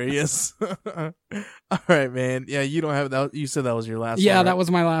hilarious. All right, man. Yeah, you don't have that. You said that was your last one. Yeah, right? that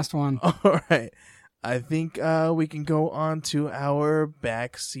was my last one. All right. I think we can go on to our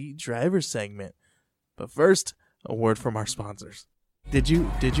backseat driver segment. But first, a word from our sponsors. Do you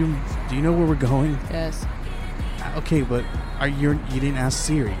know where we're going? Yes. Okay, but you didn't ask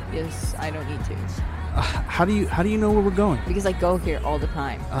Siri. Yes, I don't need to. How do you know where we're going? Because I go here all the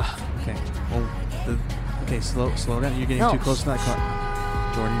time. Okay. Well, slow down. You're getting too close to that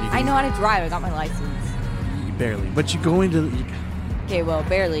car. Jordan, I know how to drive. I got my license. Barely. But you go into... Okay, well,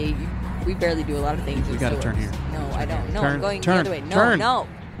 barely. We barely do a lot of things. You gotta turn here. No, I don't. No, Turn, I'm going turn, the other way. No, turn. no.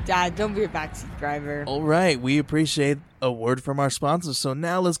 Dad, don't be a backseat driver. All right. We appreciate a word from our sponsors. So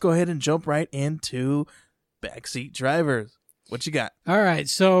now let's go ahead and jump right into backseat drivers. What you got? All right.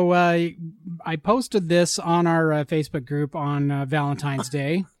 So I posted this on our Facebook group on Valentine's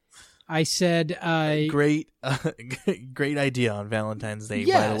Day. I said... Great idea on Valentine's Day,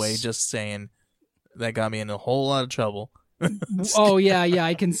 yes. by the way. Just saying. That got me in a whole lot of trouble. Oh, yeah,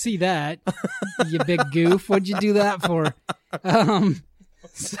 I can see that. You big goof. What'd you do that for?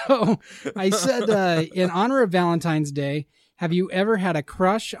 So I said, in honor of Valentine's Day, have you ever had a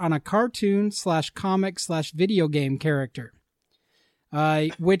crush on a cartoon/comic/video game character?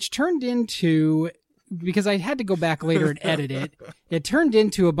 Which turned into, because I had to go back later and edit it, it turned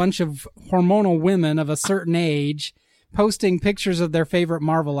into a bunch of hormonal women of a certain age posting pictures of their favorite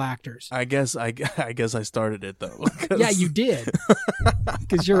Marvel actors. I guess I started it, though. Yeah, you did.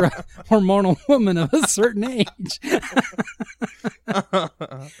 Because you're a hormonal woman of a certain age.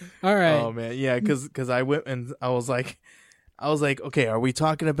 All right. Oh, man. Yeah, because I went and I was like, okay, are we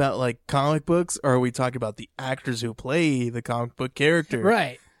talking about like comic books or are we talking about the actors who play the comic book character?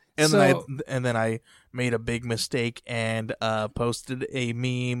 Right. And then I made a big mistake and posted a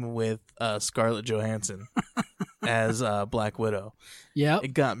meme with Scarlett Johansson as Black Widow. Yeah.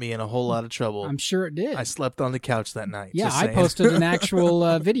 It got me in a whole lot of trouble. I'm sure it did. I slept on the couch that night. Yeah, just I saying. posted an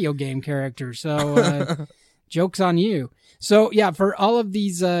actual video game character, so joke's on you. So yeah, for all of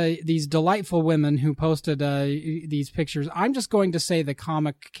these delightful women who posted these pictures, I'm just going to say the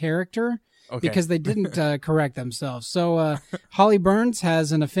comic character. Okay. Because they didn't correct themselves. So Holly Burns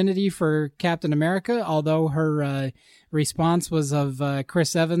has an affinity for Captain America, although her response was of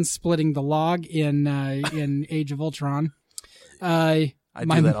Chris Evans splitting the log in Age of Ultron. I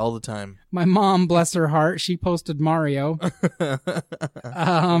do that all the time. My mom, bless her heart, she posted Mario. That's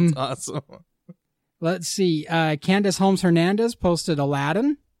awesome. Let's see. Candace Holmes Hernandez posted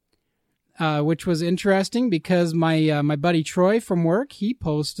Aladdin. Which was interesting because my buddy Troy from work, he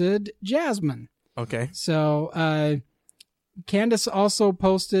posted Jasmine. Okay. So Candace also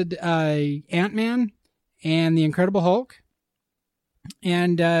posted Ant-Man and the Incredible Hulk.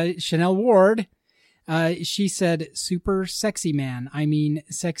 And Chanel Ward, she said super sexy man. I mean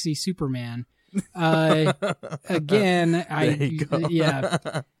sexy Superman. Again,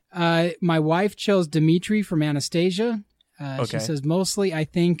 yeah. My wife chose Dimitri from Anastasia. Okay. She says, mostly I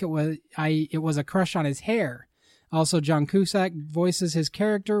think it was a crush on his hair. Also, John Cusack voices his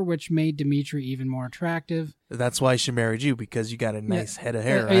character, which made Dimitri even more attractive. That's why she married you, because you got a nice head of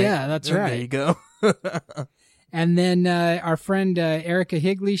hair, right? Yeah, that's right. There you go. And then our friend Erica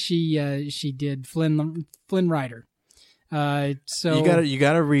Higley, she did Flynn Rider. So you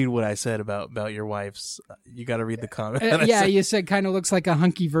gotta read what I said about your wife's. You gotta read the comment. Yeah, you said kind of looks like a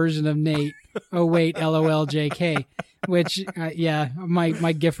hunky version of Nate. Oh wait, LOL JK. Which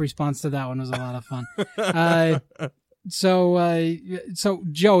my GIF response to that one was a lot of fun. So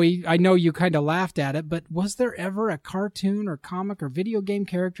Joey, I know you kind of laughed at it, but was there ever a cartoon or comic or video game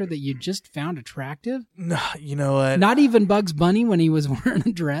character that you just found attractive? No, you know what? Not even Bugs Bunny when he was wearing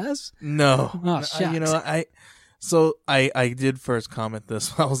a dress? No. Oh, shucks. You know, I did first comment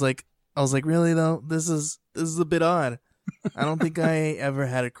this. I was like, really though? This is a bit odd. I don't think I ever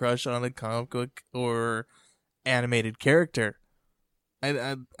had a crush on a comic book or animated character.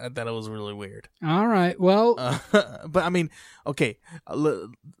 I thought it was really weird. All right, well, but I mean, okay,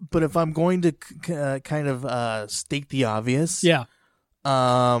 but if I'm going to kind of state the obvious, yeah.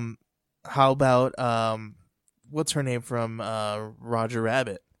 How about what's her name from Roger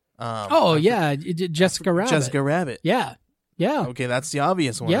Rabbit? Jessica Rabbit. Jessica Rabbit. Yeah. Okay, that's the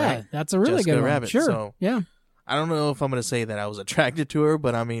obvious one. Yeah, right? that's a really Jessica good one. Rabbit. Sure. So, yeah. I don't know if I'm going to say that I was attracted to her,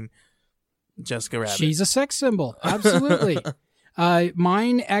 but I mean, Jessica Rabbit. She's a sex symbol. Absolutely.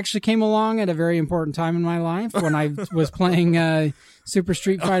 Mine actually came along at a very important time in my life when I was playing Super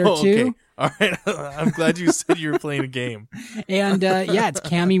Street Fighter 2. Okay. All right. I'm glad you said you were playing a game. And it's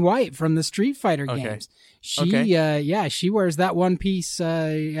Cammy White from the Street Fighter games. She wears that one piece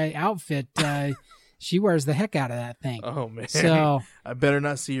outfit. She wears the heck out of that thing. Oh, man. So I better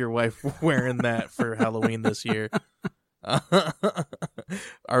not see your wife wearing that for Halloween this year.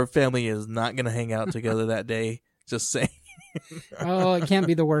 Our family is not going to hang out together that day. Just saying. oh, it can't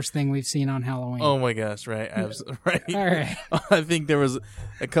be the worst thing we've seen on Halloween. Oh my gosh, right. Right. All right. I think there was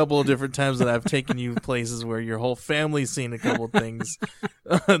a couple of different times that I've taken you places where your whole family's seen a couple of things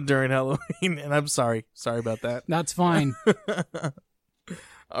during Halloween, and I'm sorry. Sorry about that. That's fine.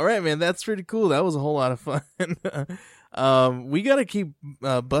 All right, man. That's pretty cool. That was a whole lot of fun. We got to keep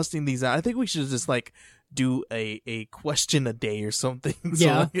busting these out. I think we should just do a question a day or something.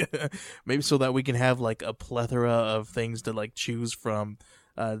 Yeah. So, maybe so that we can have a plethora of things to choose from,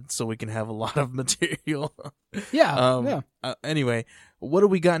 so we can have a lot of material. Yeah. Anyway, what do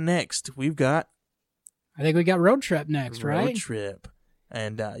we got next? I think we got road trip next, right? Road trip.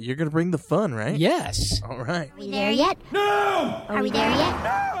 And you're going to bring the fun, right? Yes. All right. Are we there yet? No! Are we there yet?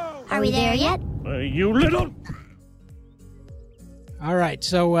 No! Are we there yet? You little... All right,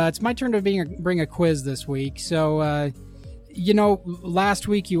 so it's my turn to bring a quiz this week. So, last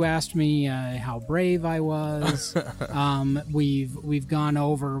week you asked me how brave I was. We've gone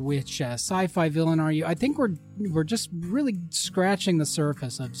over which sci-fi villain are you. I think we're just really scratching the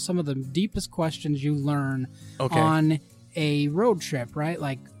surface of some of the deepest questions you learn on a road trip, right?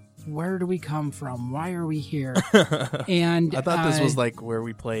 Like, where do we come from? Why are we here? And I thought this was where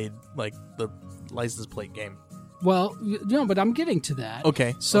we played the license plate game. Well, but I'm getting to that.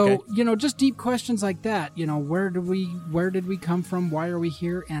 Okay. So, just deep questions like that. Where did we come from? Why are we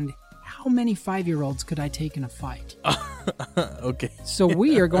here? And how many 5-year-olds could I take in a fight? Okay. So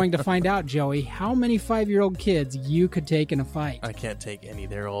we are going to find out, Joey, how many 5-year-old kids you could take in a fight. I can't take any.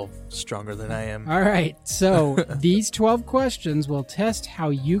 They're all stronger than I am. All right. So these 12 questions will test how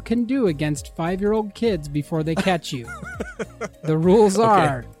you can do against 5-year-old kids before they catch you. The rules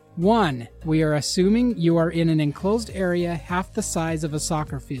are... 1. We are assuming you are in an enclosed area half the size of a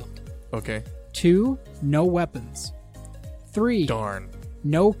soccer field. Okay. 2. No weapons. 3. Darn.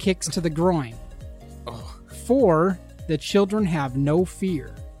 No kicks to the groin. 4. The children have no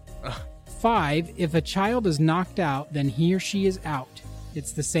fear. 5. If a child is knocked out, then he or she is out.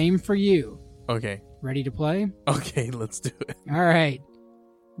 It's the same for you. Okay. Ready to play? Okay, let's do it. All right.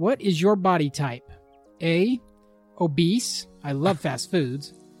 What is your body type? A. Obese. I love fast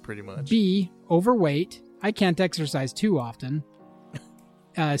foods. Pretty much. B. Overweight. I can't exercise too often.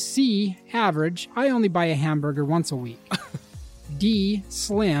 C. Average. I only buy a hamburger once a week. D.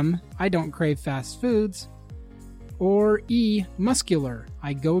 Slim. I don't crave fast foods. Or E. Muscular.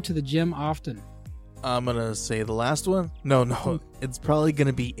 I go to the gym often. I'm going to say the last one. No. It's probably going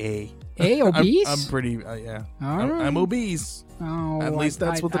to be A. A. Obese? I'm pretty, yeah. All right. I'm obese. Oh, At least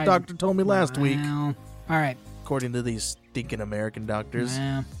that's what the doctor told me last week. All right. According to these stinking American doctors.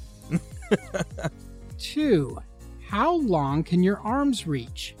 2. How long can your arms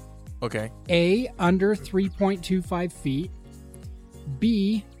reach? Okay. A. Under 3.25 feet.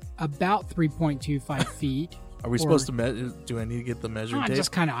 B. About 3.25 feet. Are we supposed to measure? Do I need to get the measuring tape?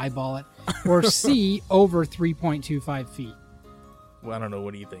 Just kind of eyeball it. Or C. Over 3.25 feet. Well, I don't know.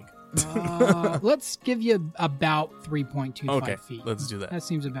 What do you think? Let's give you about 3.25 feet. Okay, let's do that. That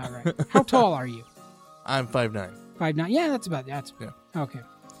seems about right. How tall are you? I'm 5'9". 5'9". Yeah, that's yeah. Okay.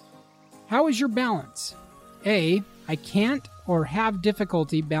 How is your balance? A. I can't or have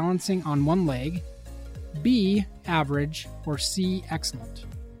difficulty balancing on one leg. B. Average. Or C. Excellent.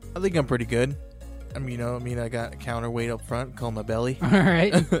 I think I'm pretty good. I mean, I got a counterweight up front, call my belly. All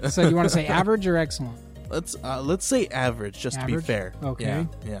right. So you want to say average or excellent? Let's say average, just to be fair. Okay.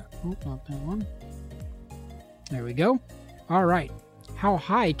 Yeah. Oh, not that one. There we go. All right. How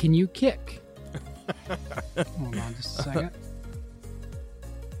high can you kick? Hold on just a second.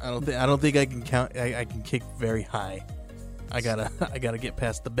 I don't think I can count. I can kick very high. I gotta get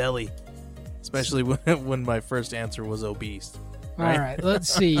past the belly, especially when my first answer was obese. Right? All right,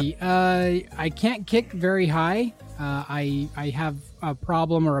 let's see. I can't kick very high. I have a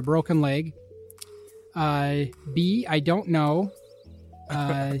problem or a broken leg. B, I don't know.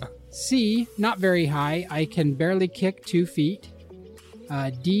 C, not very high. I can barely kick 2 feet.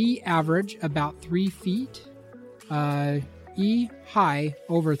 D, average, about 3 feet. E, high,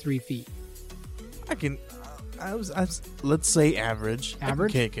 over 3 feet. Let's say average.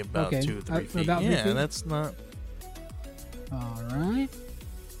 Average? I can kick about 2 or 3 feet. About 3 feet? That's not... All right.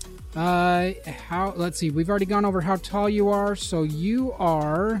 Let's see. We've already gone over how tall you are. So you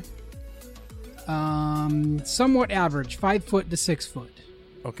are somewhat average, 5 foot to 6 foot.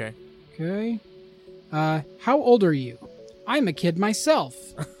 Okay. Okay. How old are you? I'm a kid myself.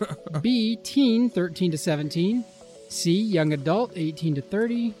 B, teen, 13 to 17. C, young adult, 18 to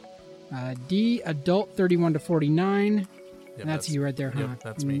 30. D, adult 31 to 49. Yep, That's you right there, huh? Yep,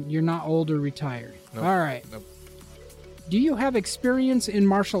 that's me. You're not old or retired. Nope, All right. Nope. Do you have experience in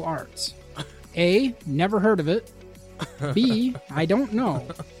martial arts? A, never heard of it. B, I don't know.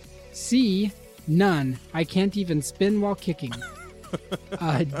 C, none. I can't even spin while kicking.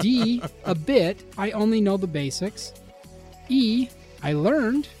 D, a bit. I only know the basics. E, I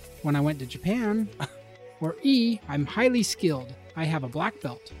learned when I went to Japan. Or E, I'm highly skilled. I have a black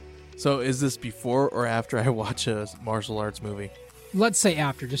belt. So is this before or after I watch a martial arts movie? Let's say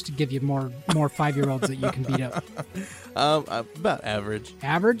after, just to give you more 5-year-olds that you can beat up. About average.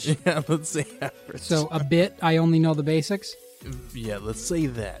 Average? Yeah, let's say average. So a bit, I only know the basics? Yeah, let's say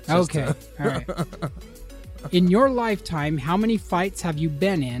that. Okay, all right. In your lifetime, how many fights have you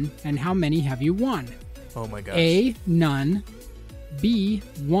been in, and how many have you won? Oh my gosh. A, none. B,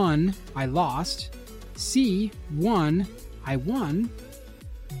 1, I lost. C, 1, I won.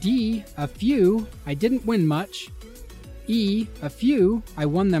 D, a few, I didn't win much. E, a few, I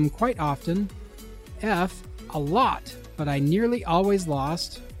won them quite often. F, a lot, but I nearly always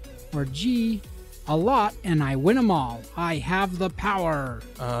lost. Or G, a lot and I win them all. I have the power.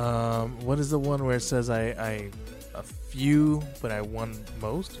 What is the one where it says a few, but I won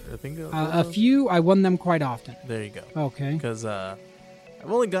most? I think a few, I won them quite often. There you go. Okay. Because I've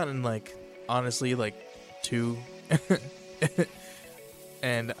only gotten honestly 2.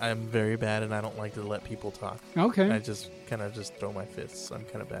 And I'm very bad, and I don't like to let people talk. Okay. I just kind of throw my fists. I'm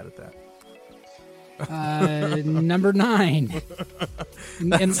kind of bad at that. Number 9.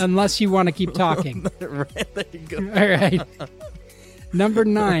 Unless you want to keep talking. Right, there you go. All right. Number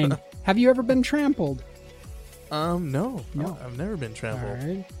 9. Have you ever been trampled? No. No. I've never been trampled. All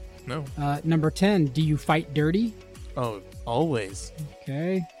right. No. Number 10. Do you fight dirty? Oh, always.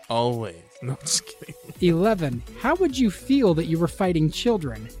 Okay. Always. No, just kidding. 11. How would you feel that you were fighting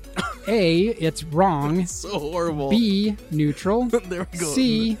children? A, it's wrong. So horrible. B, neutral. There we go.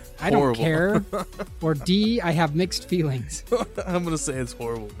 C, I don't Horrible. care. Or D, I have mixed feelings. I'm going to say it's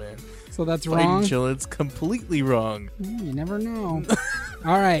horrible, man. So that's Fighting wrong. children, it's completely wrong. You never know.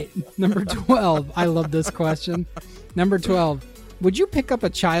 All right. Number 12. I love this question. Number 12. Would you pick up a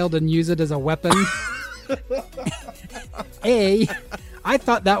child and use it as a weapon? A, I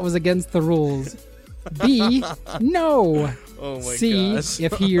thought that was against the rules. B, no. Oh my C, gosh.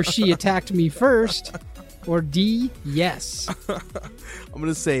 if he or she attacked me first. Or D, yes. I'm going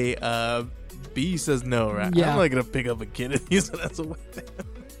to say B says no, right? Yeah. I'm not going to pick up a kid and use it as a weapon.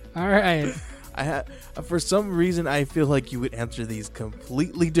 All right. For some reason, I feel like you would answer these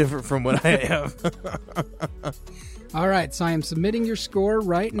completely different from what I have. All right. So I am submitting your score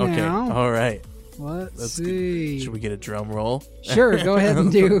right now. Okay. All right. Let's see. Should we get a drum roll? Sure. Go ahead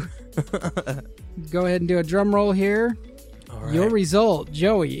and do a drum roll here. All right. Your result,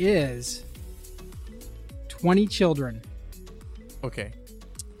 Joey, is 20 children. Okay.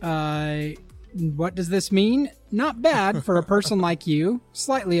 What does this mean? Not bad for a person like you.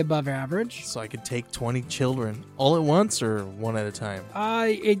 Slightly above average. So I could take 20 children all at once or one at a time?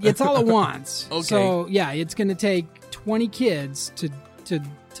 It's all at once. Okay. So yeah, it's going to take 20 kids to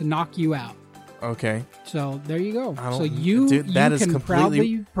knock you out. Okay. So there you go. I don't- So you that is can completely-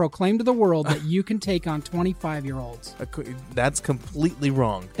 proudly proclaim to the world that you can take on 25-year-olds. That's completely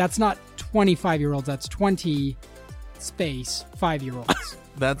wrong. That's not 25-year-olds. That's 20 space 5-year-olds.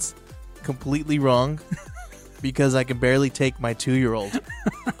 That's completely wrong because I can barely take my 2-year-old.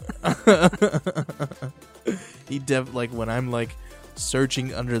 He when I'm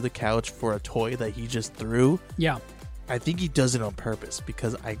searching under the couch for a toy that he just threw. Yeah. I think he does it on purpose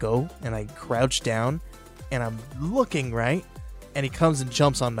because I go and I crouch down and I'm looking, right? And he comes and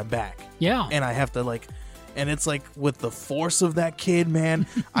jumps on my back. Yeah. And I have to and it's with the force of that kid, man,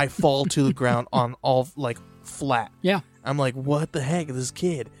 I fall to the ground on all flat. Yeah. I'm like, what the heck, this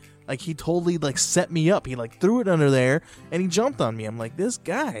kid? He totally set me up. He threw it under there and he jumped on me. I'm like, this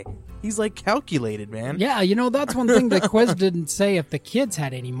guy, he's calculated, man. Yeah, that's one thing the quiz didn't say if the kids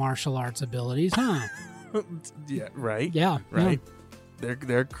had any martial arts abilities, huh? Yeah, right. Yeah. Right. Yeah.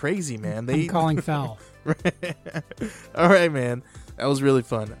 They're crazy, man. I'm calling foul. All right, man. That was really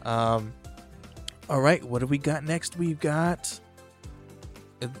fun. All right, what do we got next? We've got.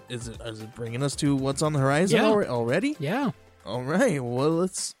 Is it bringing us to what's on the horizon already? Yeah. All right. Well,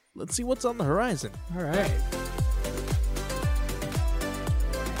 let's see what's on the horizon. All right.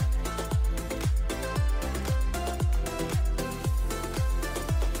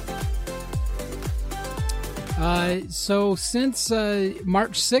 So since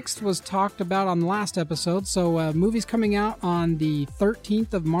March 6th was talked about on the last episode, so movies coming out on the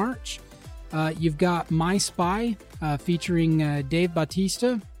 13th of March. You've got My Spy featuring Dave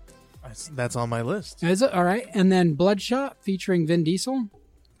Bautista. That's on my list. Is it? All right. And then Bloodshot featuring Vin Diesel.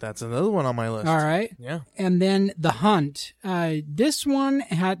 That's another one on my list. All right. Yeah. And then The Hunt. This one,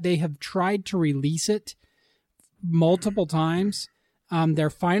 they have tried to release it multiple times. They're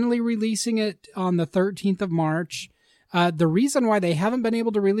finally releasing it on the 13th of March. The reason why they haven't been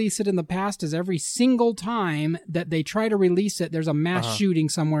able to release it in the past is every single time that they try to release it, there's a mass shooting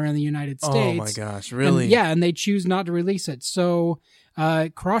somewhere in the United States. Oh my gosh, really? And they choose not to release it. So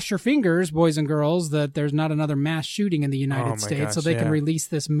cross your fingers, boys and girls, that there's not another mass shooting in the United States so they can release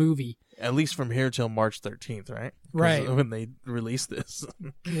this movie. At least from here till March 13th, right? Right. When they release this.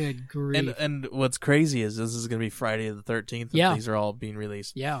 Good grief. And what's crazy is this is going to be Friday the 13th. Yeah. These are all being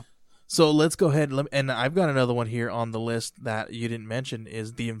released. Yeah. So let's go ahead and I've got another one here on the list that you didn't mention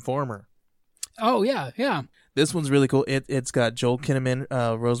is The Informer. Oh yeah, yeah. This one's really cool. It's got Joel Kinnaman,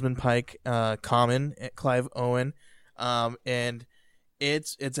 Rosamund Pike, Common, Clive Owen, and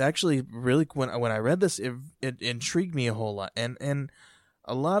it's actually really when I read this it intrigued me a whole lot and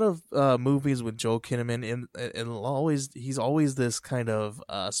a lot of movies with Joel Kinnaman he's always this kind of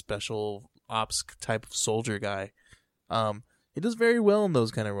special ops type of soldier guy. He does very well in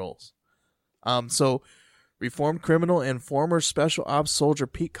those kind of roles. So reformed criminal and former special ops soldier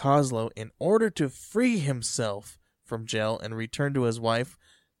Pete Kozlow, in order to free himself from jail and return to his wife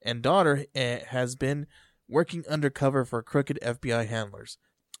and daughter, has been working undercover for crooked FBI handlers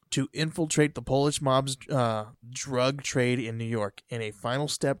to infiltrate the Polish mob's drug trade in New York. In a final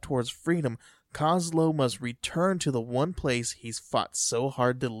step towards freedom, Kozlow must return to the one place he's fought so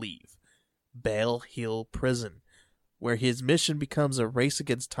hard to leave, Bale Hill Prison, where his mission becomes a race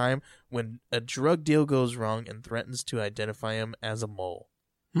against time when a drug deal goes wrong and threatens to identify him as a mole.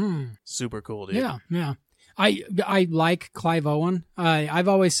 Super cool, dude. Yeah, yeah. I like Clive Owen. I've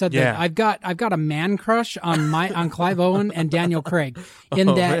always said that I've got a man crush on Clive Owen and Daniel Craig.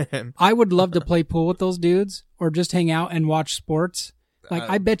 Man. I would love to play pool with those dudes or just hang out and watch sports. Like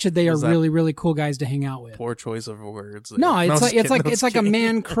I bet you they are really, really cool guys to hang out with. Poor choice of words. No, it's like a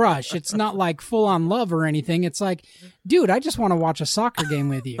man crush. It's not like full on love or anything. It's like, dude, I just want to watch a soccer game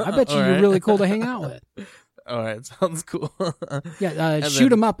with you. I bet you you're really cool to hang out with. All right, sounds cool.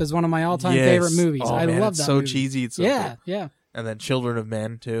 Shoot 'em Up is one of my all-time favorite movies. Oh, I love that. So movie. Cheesy. It's so cool. Yeah. And then Children of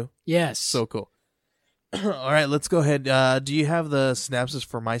Men too. Yes. So cool. All right, let's go ahead. Do you have the synopsis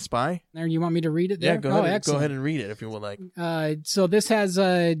for My Spy? There, you want me to read it there? Yeah, go ahead and read it if you would like. So this has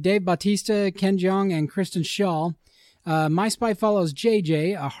Dave Bautista, Ken Jeong, and Kristen Schaal. My Spy follows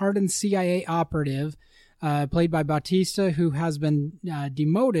JJ, a hardened CIA operative, played by Bautista, who has been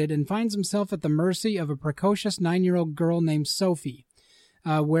demoted and finds himself at the mercy of a precocious 9-year-old girl named Sophie,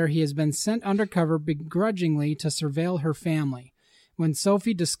 where he has been sent undercover begrudgingly to surveil her family. When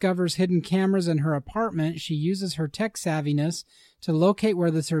Sophie discovers hidden cameras in her apartment, she uses her tech savviness to locate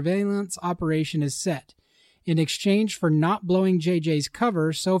where the surveillance operation is set. In exchange for not blowing JJ's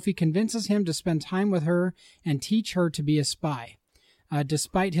cover, Sophie convinces him to spend time with her and teach her to be a spy.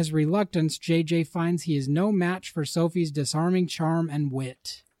 Despite his reluctance, JJ finds he is no match for Sophie's disarming charm and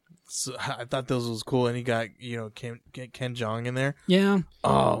wit. So, I thought this was cool, and he got Ken Jeong in there. Yeah.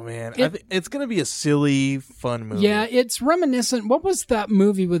 Oh man, I think it's gonna be a silly, fun movie. Yeah, it's reminiscent. What was that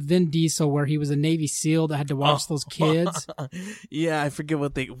movie with Vin Diesel where he was a Navy SEAL that had to watch those kids? Yeah, I forget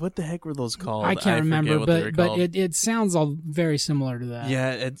what the heck were those called. I can't remember, but it sounds all very similar to that.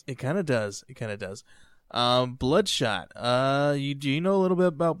 Yeah, it kind of does. It kind of does. Bloodshot. Do you know a little bit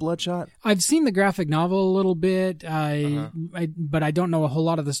about Bloodshot? I've seen the graphic novel a little bit, but I don't know a whole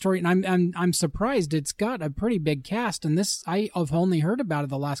lot of the story. And I'm surprised it's got a pretty big cast. And this I've only heard about it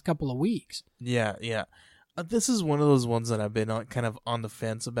the last couple of weeks. Yeah. This is one of those ones that I've been kind of on the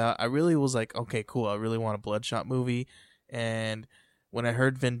fence about. I really was like, okay, cool. I really want a Bloodshot movie, and when I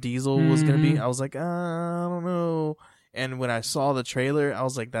heard Vin Diesel was gonna be, I was like, I don't know. And when I saw the trailer, I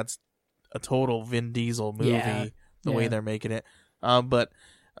was like, that's a total Vin Diesel movie, the way they're making it. But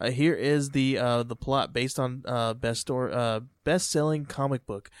here is the plot based on best-selling comic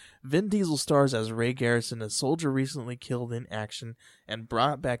book. Vin Diesel stars as Ray Garrison, a soldier recently killed in action and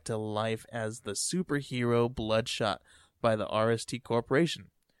brought back to life as the superhero Bloodshot by the RST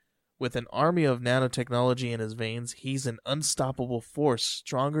Corporation. With an army of nanotechnology in his veins, he's an unstoppable force,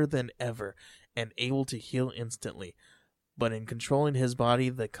 stronger than ever, and able to heal instantly. But in controlling his body,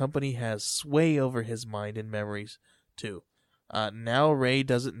 the company has sway over his mind and memories, too. Now Ray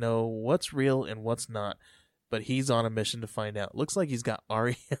doesn't know what's real and what's not, but he's on a mission to find out. Looks like he's got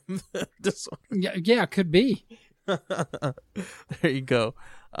REM disorder. Yeah, could be. There you go.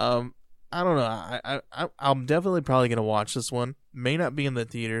 I don't know. I'm definitely probably going to watch this one. May not be in the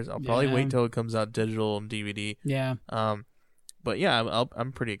theaters. I'll probably wait till it comes out digital and DVD. Yeah. But yeah,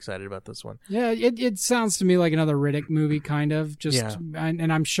 I'm pretty excited about this one. Yeah, it sounds to me like another Riddick movie, kind of.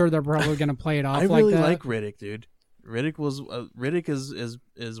 And I'm sure they're probably going to play it off like that. I really like Riddick, dude. Riddick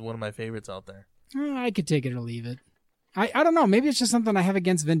is one of my favorites out there. I could take it or leave it. I don't know. Maybe it's just something I have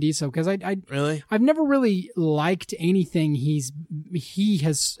against Vin Diesel because I've never really liked anything he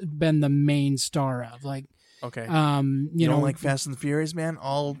has been the main star of. Like, okay, you don't like Fast and the Furious, man?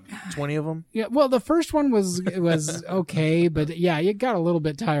 All 20 of them? Yeah. Well, the first one was okay, but yeah, it got a little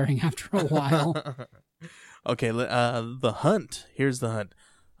bit tiring after a while. Okay, The Hunt. Here's The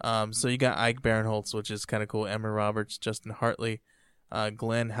Hunt. So you got Ike Barinholtz, which is kind of cool. Emma Roberts, Justin Hartley.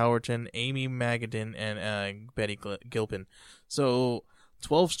 Glenn Howerton, Amy Madigan, and Betty Gilpin. So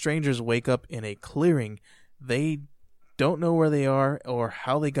 12 strangers wake up in a clearing. They don't know where they are or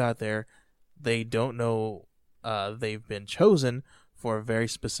how they got there. They don't know they've been chosen for a very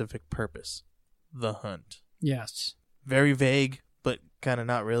specific purpose. The hunt. Yes. Very vague, but kind of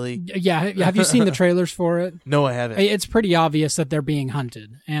not really. Yeah. Have you seen the trailers for it? No, I haven't. It's pretty obvious that they're being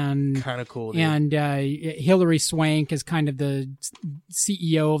hunted. And kind of cool, dude. And Hilary Swank is kind of the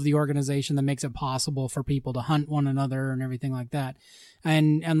CEO of the organization that makes it possible for people to hunt one another and everything like that.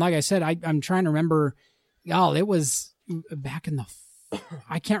 And like I said, I'm trying to remember. Oh, it was back in the...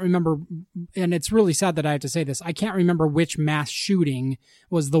 I can't remember, and it's really sad that I have to say this. I can't remember which mass shooting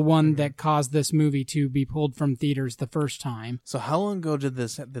was the one that caused this movie to be pulled from theaters the first time. So how long ago did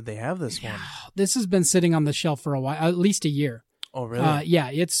they have this one? This has been sitting on the shelf for a while, at least a year. Oh, really? Yeah,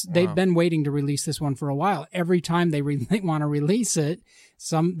 they've been waiting to release this one for a while. Every time they want to release it,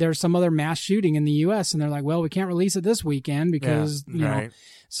 there's some other mass shooting in the U.S. and they're like, well, we can't release it this weekend because you know.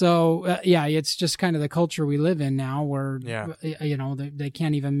 So it's just kind of the culture we live in now, where they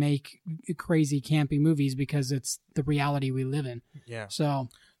can't even make crazy campy movies because it's the reality we live in. Yeah. So,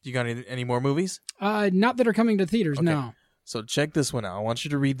 you got any more movies? Not that are coming to theaters. Okay. No. So check this one out. I want you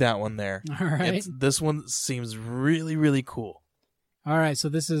to read that one there. All right. This one seems really, really cool. All right. So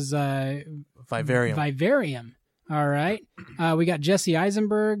this is Vivarium. Vivarium. All right. We got Jesse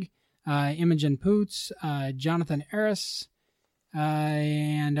Eisenberg, Imogen Poots, Jonathan Aris.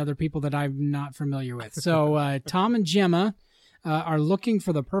 And other people that I'm not familiar with. So Tom and Gemma are looking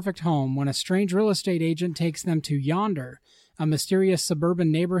for the perfect home when a strange real estate agent takes them to Yonder, a mysterious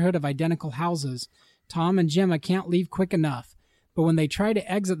suburban neighborhood of identical houses. Tom and Gemma can't leave quick enough, but when they try to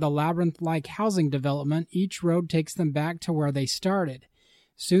exit the labyrinth-like housing development, each road takes them back to where they started.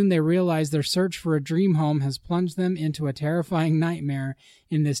 Soon they realize their search for a dream home has plunged them into a terrifying nightmare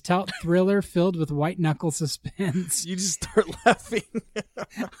in this taut thriller filled with white-knuckle suspense. You just start laughing.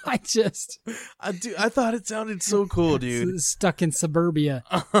 I thought it sounded so cool, dude. Stuck in suburbia.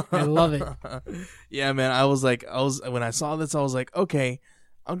 I love it. Yeah, man. When I saw this, I was like, okay,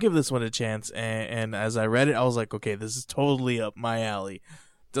 I'll give this one a chance. And as I read it, I was like, okay, this is totally up my alley.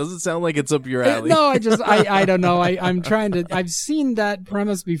 Doesn't sound like it's up your alley. No, I don't know. I'm trying to. I've seen that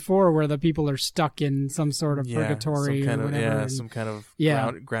premise before, where the people are stuck in some sort of purgatory or whatever. Some kind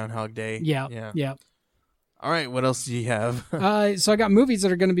of Groundhog Day. Yeah. All right, what else do you have? So I got movies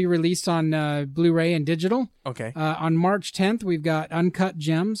that are going to be released on Blu-ray and digital. Okay. On March 10th, we've got Uncut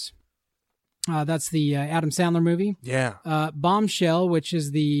Gems. That's the Adam Sandler movie. Yeah. Bombshell, which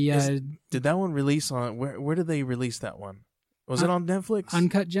is the... did that one release on... Where did they release that one? Was it on Netflix?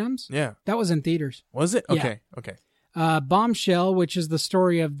 Uncut Gems? Yeah. That was in theaters. Was it? Okay. Yeah. Okay. Bombshell, which is the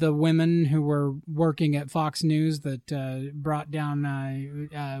story of the women who were working at Fox News that brought down,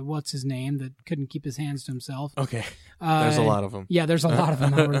 what's his name, that couldn't keep his hands to himself. Okay. There's a lot of them. Yeah, there's a lot of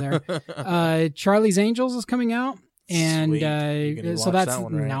them over there. Charlie's Angels is coming out. And so that's... That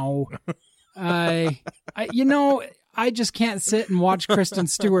one, right? No. I just can't sit and watch Kristen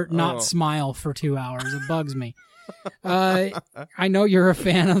Stewart not smile for 2 hours. It bugs me. I know you're a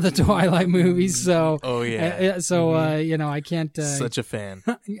fan of the Twilight movies, so I can't. Such a fan.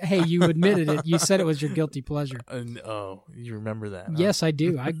 Hey, you admitted it. You said it was your guilty pleasure. You remember that? Huh? Yes, I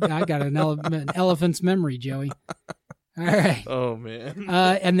do. I got an elephant's memory, Joey. All right. Oh man.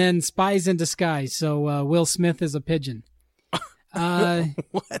 And then Spies in Disguise. So Will Smith is a pigeon.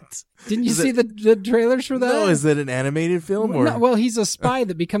 What? Didn't you see the trailers for that? No, is that an animated film? Or? No, well, he's a spy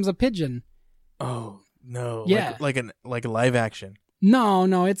that becomes a pigeon. Oh. No, yeah, like a live action.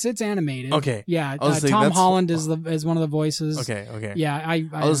 No, it's animated. Okay, yeah. Tom Holland is one of the voices. Okay. Yeah,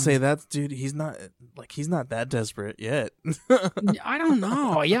 I'll say that, dude. He's not that desperate yet. I don't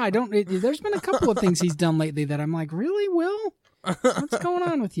know. Yeah, I don't. There's been a couple of things he's done lately that I'm like, really, Will? What's going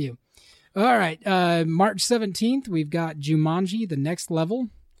on with you? All right, March 17th, we've got Jumanji: The Next Level.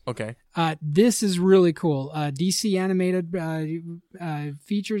 Okay. This is really cool. DC Animated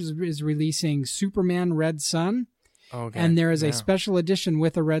Features is releasing Superman Red Sun. Okay. And there is a special edition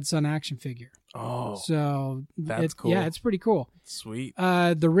with a Red Son action figure. Oh, so that's cool. Yeah, it's pretty cool. Sweet.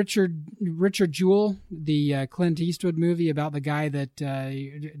 The Richard Jewell, the Clint Eastwood movie about the guy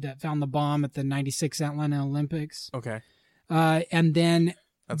that found the bomb at the '96 Atlanta Olympics. Okay. And then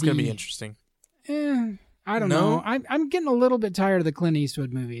that's gonna be interesting. I don't know. I'm getting a little bit tired of the Clint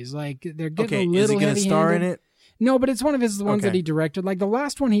Eastwood movies. Like they're getting a little. Is he gonna star in it? No, but it's one of his ones that he directed. Like the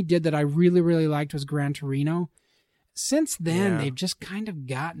last one he did that I really, really liked was Gran Torino. Since then, they've just kind of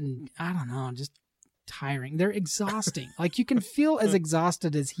gotten, I don't know, just tiring. They're exhausting. Like you can feel as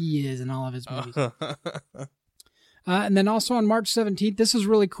exhausted as he is in all of his movies. And then also on March 17th, this is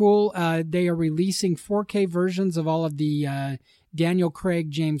really cool. They are releasing 4K versions of all of the Daniel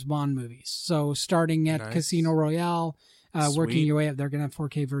Craig James Bond movies. So starting at Casino Royale, working your way up, they're going to have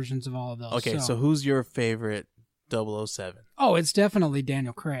 4K versions of all of those. Okay, so who's your favorite 007? Oh, it's definitely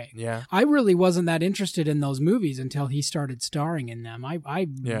Daniel Craig. Yeah. I really wasn't that interested in those movies until he started starring in them. I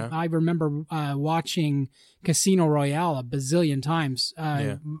remember watching Casino Royale a bazillion times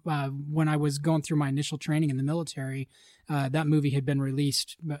when I was going through my initial training in the military. That movie had been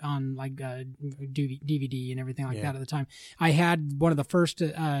released on like DVD and everything like that at the time. I had one of the first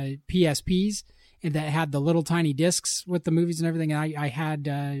PSPs that had the little tiny discs with the movies and everything. And I had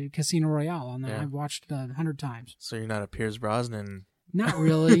Casino Royale on there. I watched it 100 times. So you're not a Pierce Brosnan? Not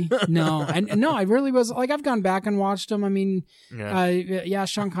really. No. And no, I really was. Like, I've gone back and watched them. I mean,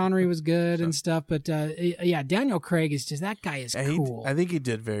 Sean Connery was good and stuff. But Daniel Craig is just, that guy is cool. I think he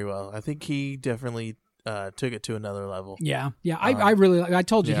did very well. I think he definitely took it to another level. Yeah. I really, I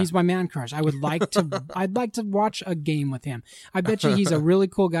told you, he's my man crush. I would like to, I'd like to watch a game with him. I bet you he's a really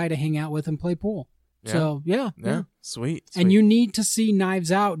cool guy to hang out with and play pool. Yeah. So, yeah. Sweet. And you need to see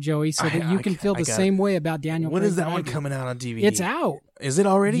Knives Out, Joey, so that you can feel the same way about Daniel Craig. When is that one coming out on DVD? It's out. Is it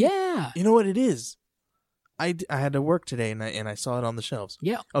already? Yeah. You know what it is? I had to work today, and I saw it on the shelves.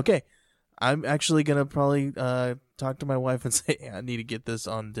 Yeah. Okay. I'm actually going to probably talk to my wife and say, I need to get this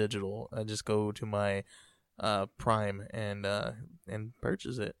on digital. I just go to my Prime and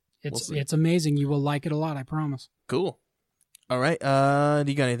purchase it. It's amazing. You will like it a lot, I promise. Cool. All right. Do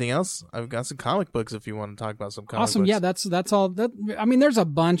you got anything else? I've got some comic books if you want to talk about some comic books. Awesome. Yeah, that's all. I mean, there's a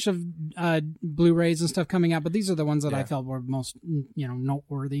bunch of Blu-rays and stuff coming out, but these are the ones that I felt were most,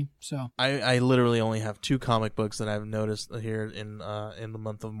 noteworthy. So I literally only have 2 comic books that I've noticed here in the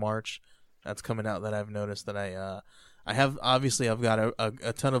month of March that's coming out that I've noticed that I have. Obviously, I've got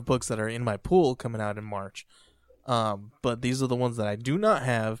a ton of books that are in my pool coming out in March. But these are the ones that I do not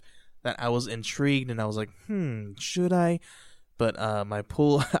have that I was intrigued and I was like, should I? But my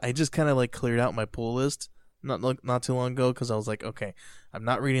pool, I just kind of like cleared out my pool list not too long ago because I was like, okay, I'm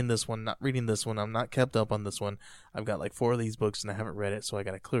not reading this one, I'm not kept up on this one. I've got like 4 of these books and I haven't read it, so I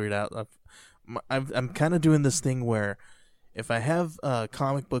got to clear it out. I'm kind of doing this thing where if I have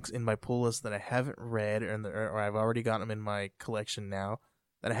comic books in my pool list that I haven't read or I've already got them in my collection now,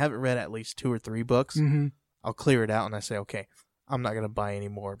 that I haven't read at least 2 or 3 books, I'll clear it out and I say, okay, I'm not going to buy any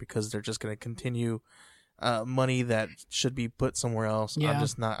more because they're just going to continue money that should be put somewhere else. Yeah.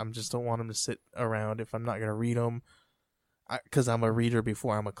 I'm just don't want them to sit around if I'm not going to read them because I'm a reader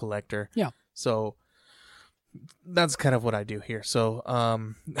before I'm a collector. Yeah. So that's kind of what I do here. So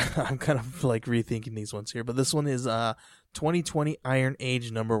I'm kind of like rethinking these ones here, but this one is 2020 Iron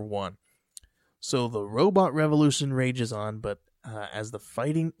Age #1. So the robot revolution rages on, but as the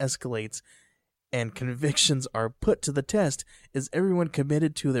fighting escalates and convictions are put to the test, is everyone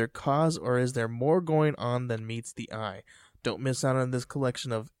committed to their cause, or is there more going on than meets the eye? Don't miss out on this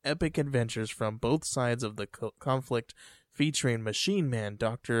collection of epic adventures from both sides of the conflict, featuring Machine Man,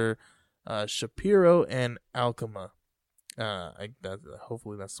 Dr. Shapiro, and Alchema.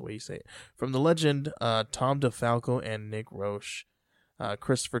 Hopefully that's the way you say it. From the legend, Tom DeFalco and Nick Roche,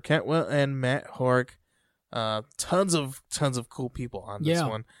 Christopher Cantwell and Matt Hork. Tons of cool people on this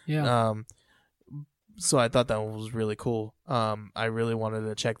one. Yeah. So I thought that one was really cool. I really wanted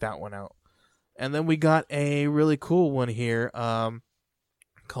to check that one out. And then we got a really cool one here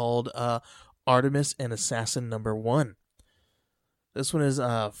called Artemis and Assassin #1. This one is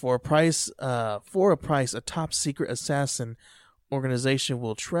for a price, a top secret assassin organization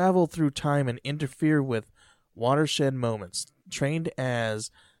will travel through time and interfere with watershed moments. Trained as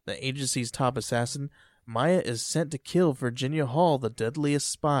the agency's top assassin, Maya is sent to kill Virginia Hall, the deadliest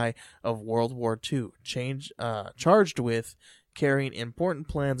spy of World War II, charged with carrying important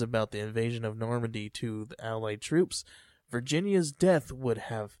plans about the invasion of Normandy to the Allied troops. Virginia's death would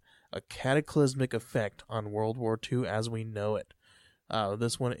have a cataclysmic effect on World War II as we know it.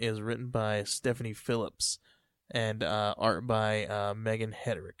 This one is written by Stephanie Phillips and art by Megan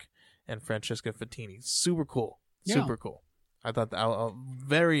Hedrick and Francesca Fattini. Super cool. Super cool. I thought that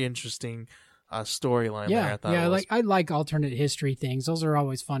very interesting storyline there. I like alternate history things. Those are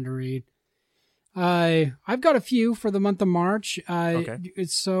always fun to read. I've got a few for the month of March. Okay.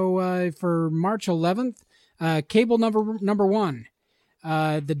 So for March 11th, Cable number 1.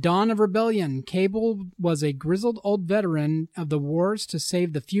 The Dawn of Rebellion. Cable was a grizzled old veteran of the wars to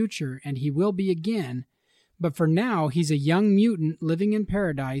save the future, and he will be again. But for now, he's a young mutant living in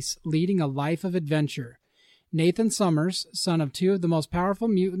paradise, leading a life of adventure. Nathan Summers, son of 2 of the most powerful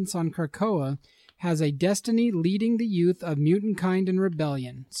mutants on Krakoa, has a destiny leading the youth of mutant kind in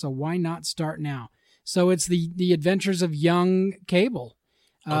rebellion. So why not start now? So it's the adventures of young Cable.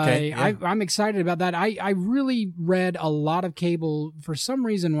 Okay, yeah. I'm excited about that. I really read a lot of Cable for some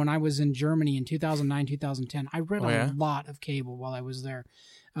reason when I was in Germany in 2009, 2010. I read a lot of Cable while I was there.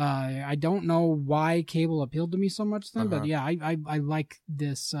 I don't know why Cable appealed to me so much then, but yeah, I like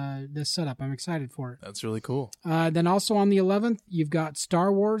this setup. I'm excited for it. That's really cool. Then also on the 11th, you've got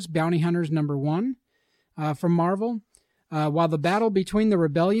Star Wars Bounty Hunters number 1 from Marvel. While the battle between the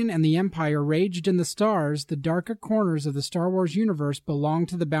Rebellion and the Empire raged in the stars, the darker corners of the Star Wars universe belong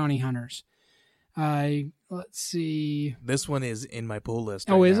to the Bounty Hunters. Let's see. This one is in my pull list.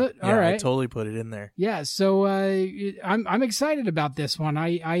 Oh, is now. it? Yeah, All right. I totally put it in there. Yeah, so I'm excited about this one.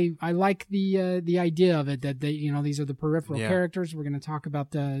 I like the idea of it that these are the peripheral characters. We're going to talk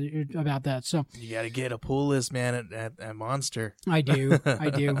about that. So you got to get a pull list, man, at Monster. I do.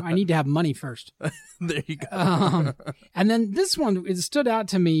 I need to have money first. There you go. And then this one, it stood out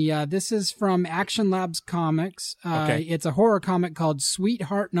to me. This is from Action Labs Comics. Okay. It's a horror comic called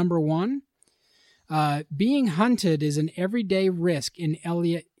Sweetheart Number 1. Being hunted is an everyday risk in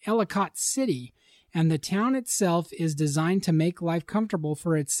Ellicott City, and the town itself is designed to make life comfortable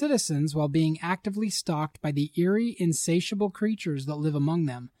for its citizens while being actively stalked by the eerie, insatiable creatures that live among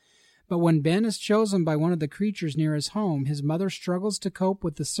them. But when Ben is chosen by one of the creatures near his home, his mother struggles to cope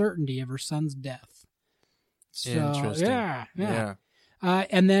with the certainty of her son's death. So, interesting. Yeah.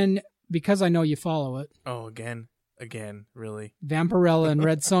 And then, because I know you follow it. Oh, again, really. Vampirella and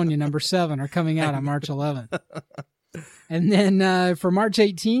Red Sonja number 7 are coming out on March 11th. And then for March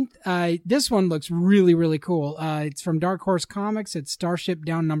 18th, this one looks really, really cool. It's from Dark Horse Comics. It's Starship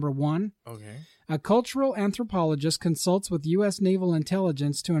Down number 1. Okay. A cultural anthropologist consults with U.S. naval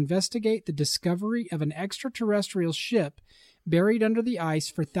intelligence to investigate the discovery of an extraterrestrial ship buried under the ice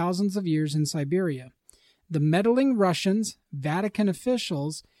for thousands of years in Siberia. The meddling Russians, Vatican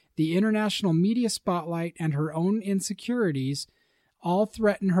officials, the international media spotlight, and her own insecurities all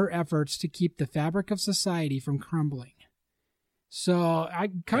threaten her efforts to keep the fabric of society from crumbling. So I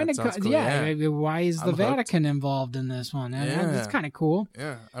kind of, cool. Why is the Vatican involved in this one? It's kind of cool.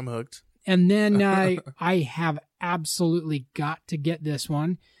 Yeah, I'm hooked. And then I have absolutely got to get this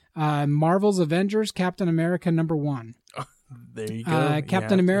one. Marvel's Avengers, Captain America number 1. There you go.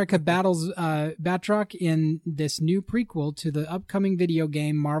 Captain America battles Batroc in this new prequel to the upcoming video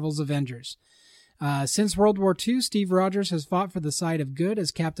game Marvel's Avengers. Since World War II, Steve Rogers has fought for the side of good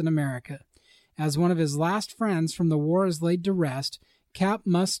as Captain America. As one of his last friends from the war is laid to rest, Cap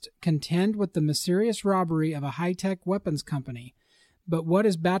must contend with the mysterious robbery of a high-tech weapons company. But what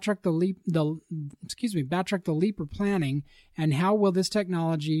is Batroc the Leaper planning, and how will this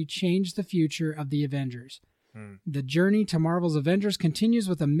technology change the future of the Avengers? The journey to Marvel's Avengers continues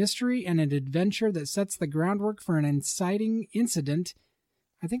with a mystery and an adventure that sets the groundwork for an exciting incident.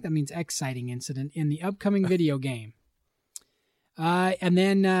 I think that means exciting incident in the upcoming video game. And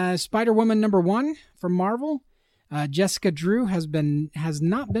then Spider-Woman number 1 from Marvel. Jessica Drew has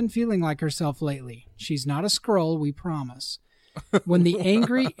not been feeling like herself lately. She's not a Skrull, we promise. When the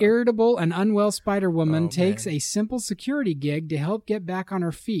angry, irritable, and unwell Spider-Woman takes a simple security gig to help get back on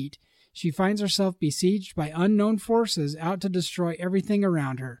her feet, she finds herself besieged by unknown forces out to destroy everything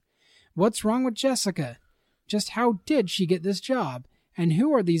around her. What's wrong with Jessica? Just how did she get this job? And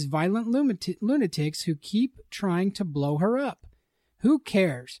who are these violent lunatics who keep trying to blow her up? Who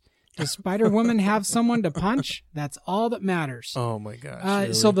cares? Does Spider-Woman have someone to punch? That's all that matters. Oh my gosh!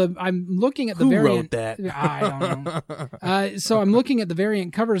 Really? So I'm looking at the variant. Who wrote that? I don't know. So I'm looking at the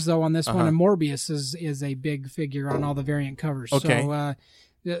variant covers though on this one, and Morbius is a big figure on all the variant covers. Okay.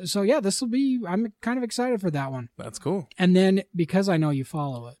 So yeah, this will be. I'm kind of excited for that one. That's cool. And then because I know you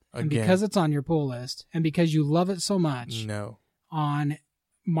follow it, and because it's on your pull list, and because you love it so much, on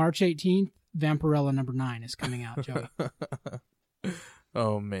March 18th, Vampirella number 9 is coming out, Joey.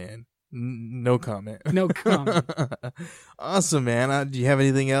 Oh man, no comment. No comment. Awesome, man. Do you have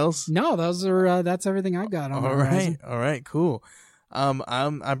anything else? No, that's everything I got on. All right, cool.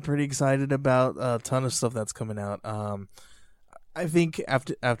 I'm pretty excited about a ton of stuff that's coming out. I think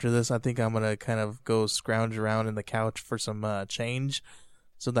after this, I think I'm gonna kind of go scrounge around in the couch for some change,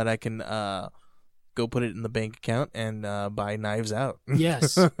 so that I can go put it in the bank account and buy Knives Out.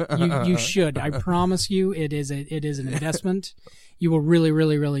 Yes, you should. I promise you, it is an investment. You will really,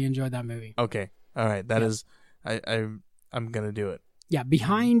 really, really enjoy that movie. Okay, all right, that is, I'm gonna do it. Yeah,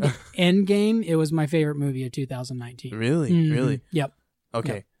 behind Endgame, it was my favorite movie of 2019. Really, really. Yep.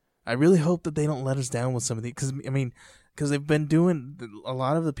 Okay, Yep. I really hope that they don't let us down with some of these, because they've been doing a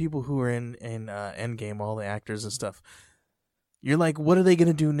lot of the people who are in Endgame, all the actors and stuff. You're like, what are they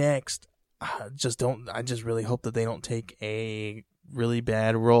gonna do next? I just really hope that they don't take a really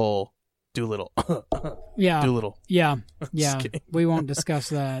bad role. Doolittle. Yeah. Doolittle. Yeah. Just Yeah. kidding. We won't discuss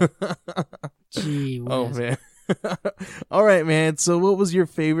that. Gee whiz. Oh man. All right, man. So, what was your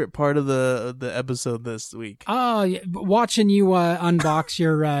favorite part of the episode this week? Oh, yeah, watching you unbox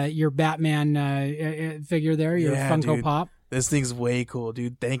your Batman figure there, your Funko dude. Pop. This thing's way cool,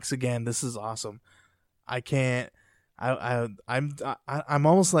 dude. Thanks again. This is awesome. I can't. I'm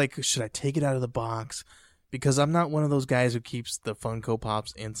almost like, should I take it out of the box? Because I'm not one of those guys who keeps the Funko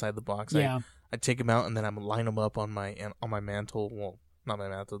Pops inside the box. Yeah. I take them out and then I line them up on my mantle. Well, not my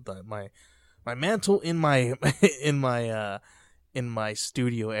mantle, but my mantle in my in my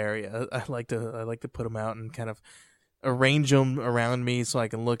studio area. I like to put them out and kind of arrange them around me so I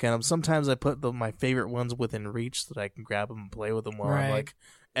can look at them. Sometimes I put my favorite ones within reach so that I can grab them and play with them while I'm like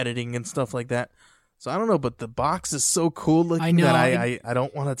editing and stuff like that. So I don't know, but the box is so cool looking that I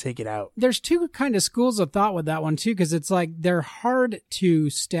don't want to take it out. There's two kind of schools of thought with that one too, because it's like they're hard to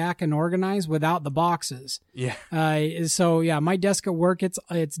stack and organize without the boxes. Yeah. So yeah, my desk at work,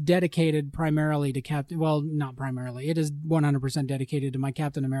 it's dedicated primarily to Captain. Well, not primarily. It is 100% dedicated to my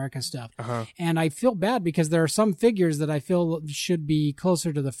Captain America stuff. Uh-huh. And I feel bad because there are some figures that I feel should be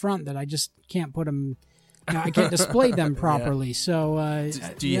closer to the front that I just can't put them. I can't display them properly. Yeah. So,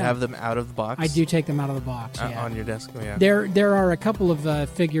 do you have them out of the box? I do take them out of the box. Yeah. On your desk. Oh, yeah. There are a couple of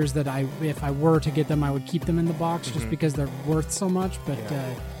figures that if I were to get them, I would keep them in the box just because they're worth so much. But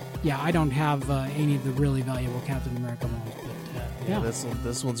I don't have any of the really valuable Captain America ones. But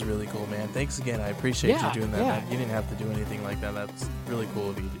this one's really cool, man. Thanks again. I appreciate you doing that. Man. You didn't have to do anything like that. That's really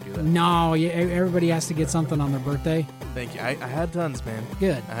cool of you to do that. No, everybody has to get something on their birthday. Thank you. I had tons, man.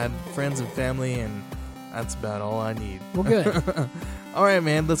 Good. I had friends and family, and that's about all I need. Well, good. All right,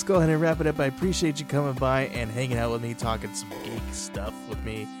 man. Let's go ahead and wrap it up. I appreciate you coming by and hanging out with me, talking some geek stuff with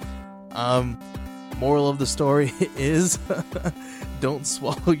me. Moral of the story is don't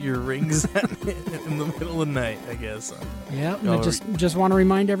swallow your rings in the middle of the night, I guess. Yeah, just want to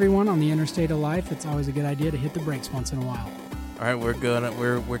remind everyone on the interstate of life, it's always a good idea to hit the brakes once in a while. All right,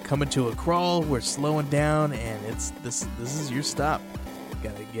 we're coming to a crawl. We're slowing down, and this is your stop.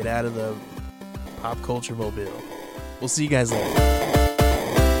 Got to get out of the pop culture mobile. We'll see you guys later.